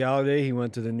Kenny Galladay, he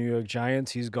went to the New York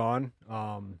Giants. He's gone.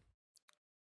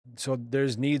 So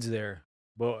there's needs there.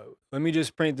 But let me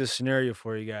just paint this scenario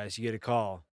for you guys. You get a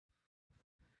call.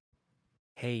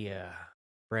 Hey,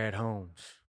 Brad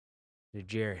Holmes.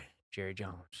 Jerry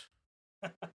Jones.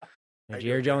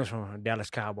 Jerry Jones from Dallas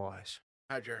Cowboys.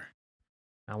 Hi, Jerry.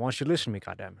 I want you to listen to me,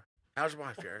 goddammit. How's your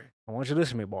wife, Jerry? I want you to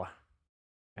listen to me, boy.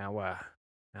 Now,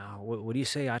 what do you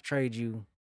say I trade you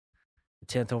the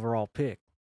 10th overall pick?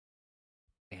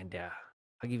 And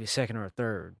I'll give you a second or a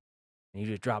third. And you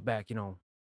just drop back,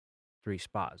 3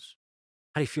 spots.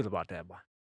 How do you feel about that, boy?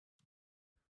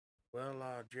 Well,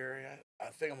 Jerry, I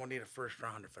think I'm gonna need a first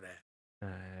rounder for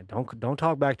that. Don't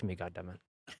talk back to me, goddammit.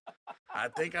 I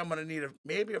think I'm gonna need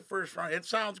maybe a first round. It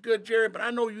sounds good, Jerry, but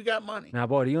I know you got money. Now,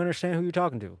 boy, do you understand who you're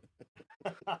talking to?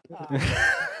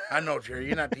 I know, Jerry.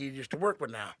 You're not the easiest to work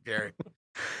with now, Jerry.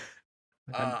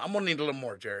 I'm gonna need a little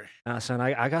more, Jerry. Son,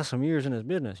 I got some years in this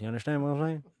business. You understand what I'm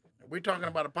saying? We're talking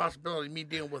about a possibility of me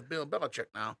dealing with Bill Belichick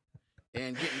now.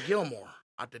 and getting Gilmore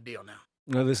out the deal now.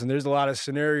 No, listen, there's a lot of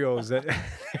scenarios that.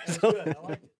 That's good. I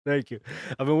like it. Thank you.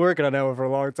 I've been working on that one for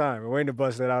a long time. I'm waiting to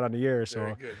bust that out on the air. So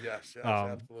Very good. Yes,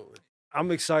 absolutely.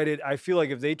 I'm excited. I feel like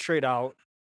if they trade out,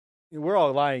 we're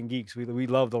all Lion geeks. We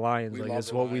love the Lions. We like love it's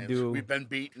the what Lions. we do. We've been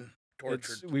beaten,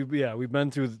 tortured. We've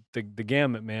been through the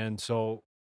gamut, man. So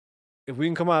if we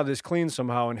can come out of this clean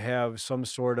somehow and have some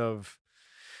sort of,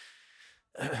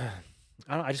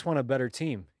 I just want a better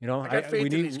team. You know, I got faith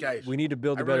in these guys. We need to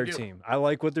build I a better really do. team. I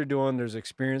like what they're doing. There's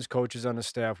experienced coaches on the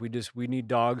staff. We need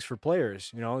dogs for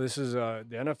players. You know, this is the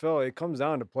NFL. It comes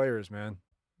down to players, man.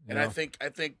 You And know? I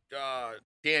think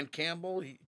Dan Campbell,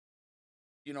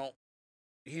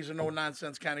 he's a no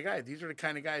nonsense kind of guy. These are the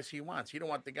kind of guys he wants. He don't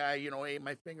want the guy, hey,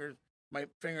 my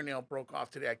fingernail broke off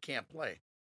today, I can't play.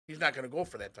 He's not going to go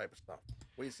for that type of stuff.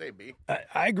 What do you say, B?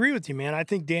 I agree with you, man. I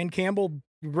think Dan Campbell,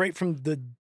 right from the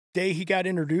day he got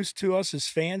introduced to us as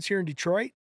fans here in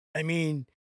Detroit, I mean,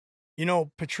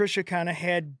 Patricia kind of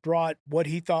had brought what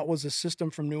he thought was a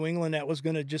system from New England that was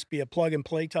going to just be a plug and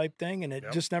play type thing, and it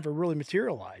just never really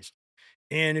materialized.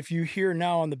 And if you hear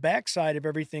now on the backside of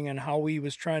everything and how he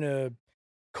was trying to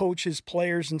coach his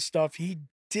players and stuff, he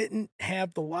didn't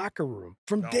have the locker room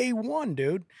from day one,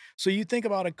 dude. So you think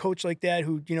about a coach like that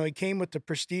who, he came with the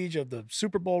prestige of the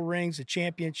Super Bowl rings, the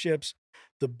championships,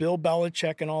 the Bill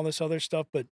Belichick and all this other stuff.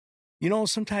 But,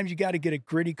 sometimes you got to get a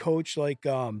gritty coach like,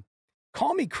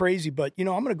 call me crazy, but, I'm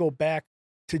going to go back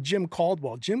to Jim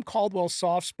Caldwell. Jim Caldwell,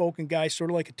 soft-spoken guy,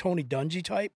 sort of like a Tony Dungy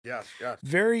type. Yes.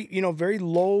 Very, very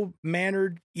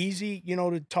low-mannered, easy,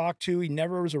 to talk to. He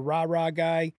never was a rah-rah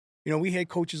guy. We had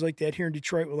coaches like that here in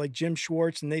Detroit with like Jim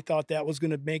Schwartz, and they thought that was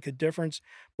going to make a difference.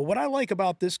 But what I like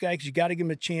about this guy, because you got to give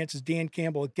him a chance, is Dan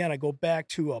Campbell. Again, I go back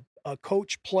to a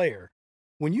coach player.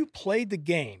 When you played the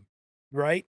game,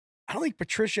 right? I don't think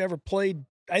Patricia ever played.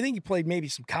 I think he played maybe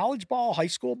some college ball, high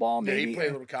school ball, maybe. Yeah, he played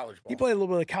a little college ball. He played a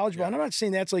little bit of college ball. And I'm not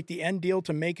saying that's like the end deal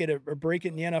to make it or break it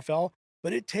in the NFL,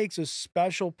 but it takes a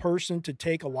special person to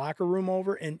take a locker room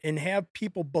over and have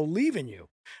people believe in you.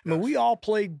 I mean, we all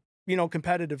played,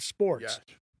 competitive sports.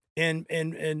 Yes.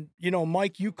 And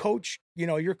Mike, you coach,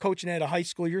 you're coaching at a high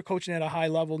school, you're coaching at a high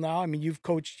level now. I mean, you've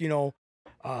coached,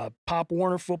 Pop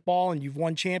Warner football and you've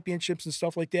won championships and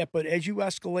stuff like that. But as you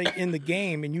escalate in the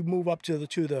game and you move up to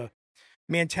the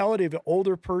mentality of an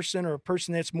older person or a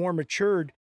person that's more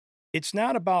matured, it's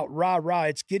not about rah-rah.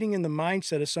 It's getting in the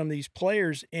mindset of some of these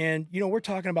players. And, we're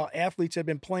talking about athletes that have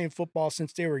been playing football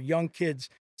since they were young kids,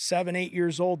 7, 8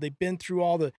 years old. They've been through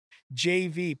all the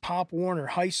JV, Pop Warner,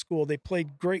 high school. They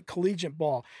played great collegiate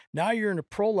ball. Now you're in a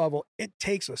pro level. It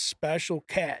takes a special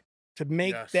cat to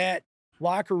make that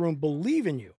locker room believe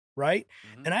in you, right?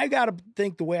 Mm-hmm. And I got to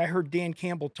think the way I heard Dan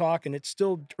Campbell talk, and it's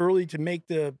still early to make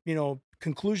the,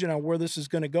 conclusion on where this is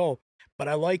going to go. But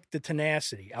I like the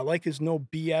tenacity. I like his no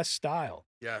BS style.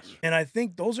 Yes. And I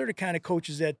think those are the kind of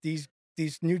coaches that these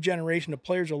new generation of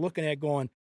players are looking at going,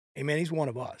 hey, man, he's one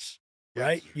of us,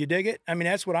 right? You dig it? I mean,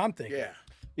 that's what I'm thinking. Yeah.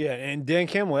 Yeah, and Dan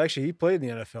Campbell, actually, he played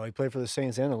in the NFL. He played for the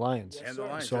Saints and the Lions. And the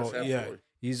Lions, so, absolutely.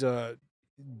 He's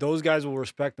those guys will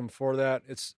respect him for that.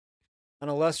 It's on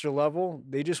a lesser level.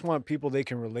 They just want people they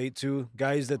can relate to,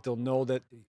 guys that they'll know that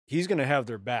he's going to have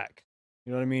their back.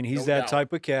 You know what I mean? He's that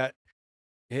type of cat.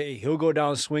 Hey, he'll go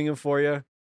down swinging for you.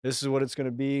 This is what it's going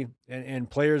to be. And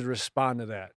players respond to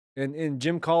that. And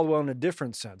Jim Caldwell, in a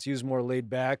different sense, he was more laid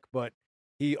back, but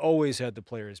he always had the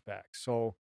players' back.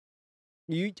 So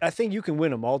I think you can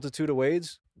win a multitude of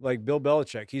ways. Like Bill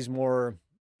Belichick, he's more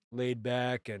laid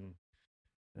back and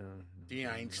D.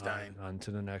 Einstein. On to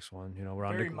the next one.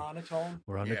 We're very monotone.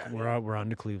 We're on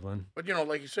to Cleveland. But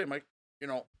like you say, Mike,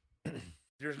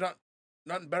 there's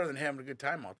nothing better than having a good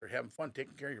time out there, having fun,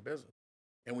 taking care of your business.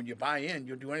 And when you buy in,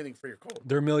 you'll do anything for your coach.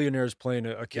 They're millionaires playing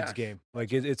a kid's game.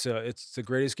 Like it's the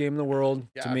greatest game in the world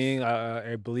to me.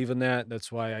 I believe in that.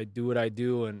 That's why I do what I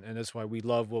do, and that's why we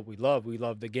love what we love. We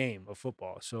love the game of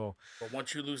football. So, but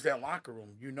once you lose that locker room,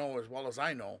 as well as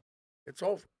I know, it's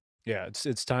over. Yeah,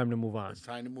 it's time to move on. It's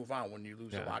time to move on when you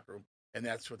lose the locker room, and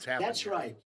that's what's happening. That's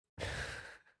right.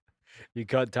 You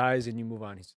cut ties and you move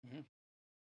on. Mm-hmm.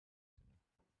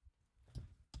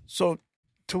 So,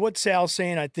 to what Sal's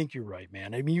saying, I think you're right,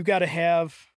 man. I mean, you got to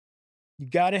have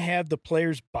the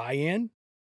players buy in.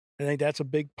 I think that's a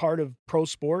big part of pro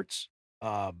sports,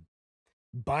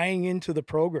 buying into the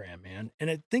program, man. And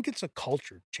I think it's a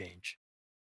culture change.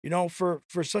 For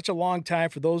such a long time,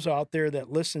 for those out there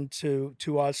that listen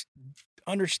to us,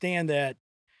 understand that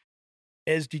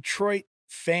as Detroit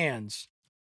fans,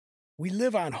 we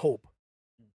live on hope.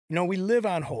 We live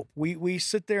on hope. We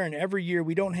sit there, and every year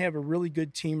we don't have a really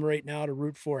good team right now to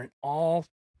root for in all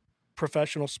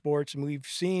professional sports. And we've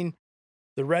seen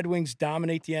The Red Wings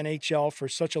dominate the NHL for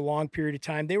such a long period of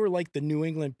time. They were like the New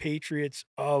England Patriots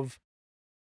of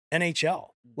NHL.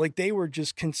 Like they were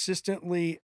just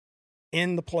consistently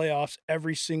in the playoffs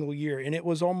every single year. And it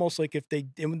was almost like if they,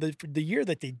 the year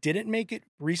that they didn't make it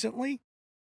recently,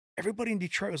 everybody in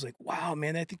Detroit was like, wow,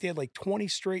 man, I think they had like 20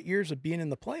 straight years of being in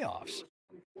the playoffs.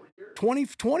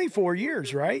 24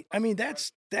 years, right? I mean,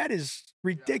 that is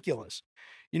ridiculous.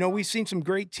 You know, we've seen some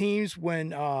great teams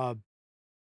when,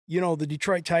 you know, the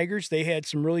Detroit Tigers, they had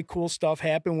some really cool stuff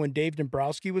happen when Dave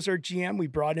Dombrowski was our GM. We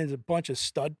brought in a bunch of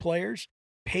stud players,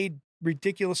 paid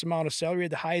ridiculous amount of salary,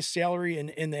 had the highest salary in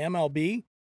the MLB,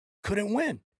 couldn't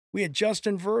win. We had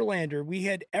Justin Verlander. We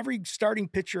had every starting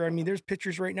pitcher. I mean, there's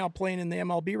pitchers right now playing in the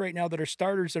MLB right now that are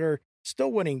starters that are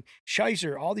still winning.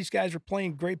 Scheisser, all these guys are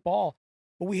playing great ball,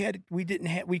 but we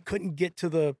couldn't get to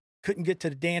the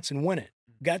dance and win it.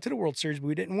 Got to the World Series, but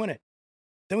we didn't win it.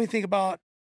 Then we think about,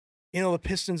 you know, the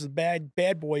Pistons, the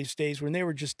bad boys days when they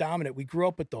were just dominant. We grew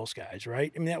up with those guys,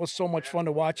 right? I mean, that was so much fun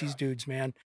to watch these dudes,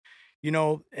 man. You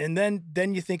know, and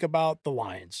then you think about the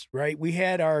Lions, right? We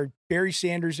had our Barry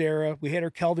Sanders era. We had our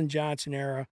Keldon Johnson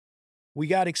era. We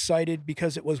got excited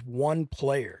because it was one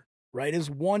player, right? It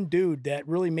was one dude that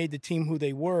really made the team who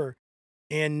they were.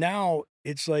 And now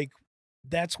it's like,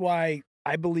 that's why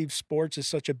I believe sports is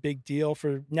such a big deal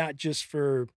for not just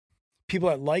for people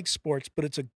that like sports, but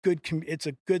it's a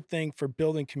good thing for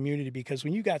building community, because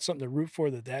when you got something to root for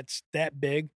that's that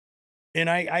big. And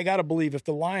I got to believe if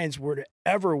the Lions were to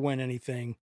ever win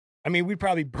anything, I mean, we'd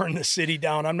probably burn the city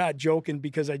down. I'm not joking,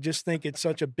 because I just think it's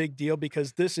such a big deal,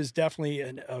 because this is definitely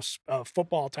a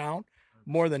football town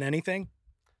more than anything.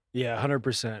 Yeah,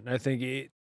 100%. I think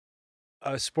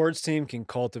a sports team can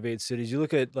cultivate cities. You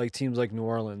look at like teams like New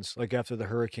Orleans, like after the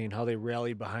hurricane, how they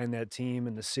rallied behind that team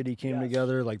and the city came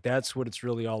together. Like that's what it's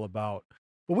really all about.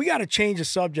 But we got to change the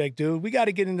subject, dude. We got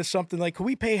to get into something like, can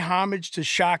we pay homage to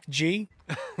Shock G?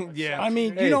 Yeah. I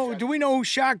mean, you know, do we know who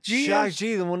Shock G is? Shock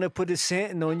G, the one that put the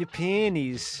satin on your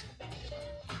panties.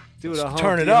 Do the Humpty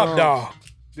Turn it up, hump. dog.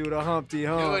 Do the Humpty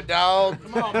hump. Do it, dog.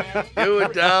 Come on, man. Do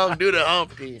it, dog. Do the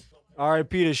Humpty.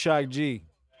 R.I.P. to Shock G.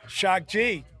 Shock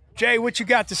G. Jay, what you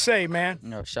got to say, man? You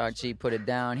know, Shock G put it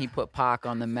down. He put Pac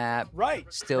on the map. Right.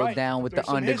 Still right. down with There's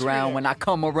the some history underground there. when I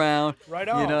come around. Right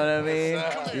on. You know what I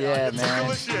mean? Yeah,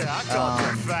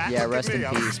 man. Yeah, rest in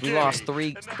peace. We lost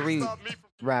three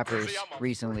rappers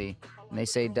recently, and they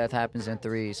say death happens in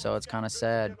threes, so it's kind of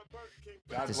sad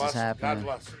that this is happening. God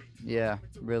bless. Yeah,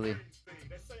 really.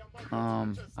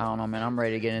 I don't know, man. I'm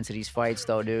ready to get into these fights,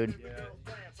 though, dude.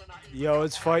 Yo,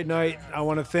 it's fight night. I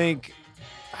want to thank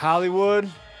Hollywood,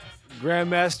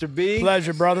 Grandmaster B.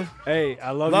 Pleasure, brother. Hey,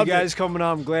 I love Loved you guys it. coming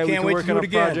on. I'm glad Can't we wait can to work do on it a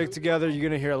again. project together. You're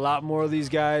going to hear a lot more of these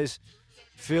guys.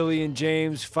 Philly and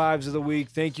James, fives of the week.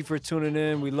 Thank you for tuning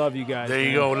in. We love you guys. There you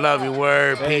man. go. Love you.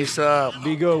 Word. Hey, Peace up.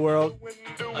 Be good, world.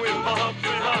 Doing my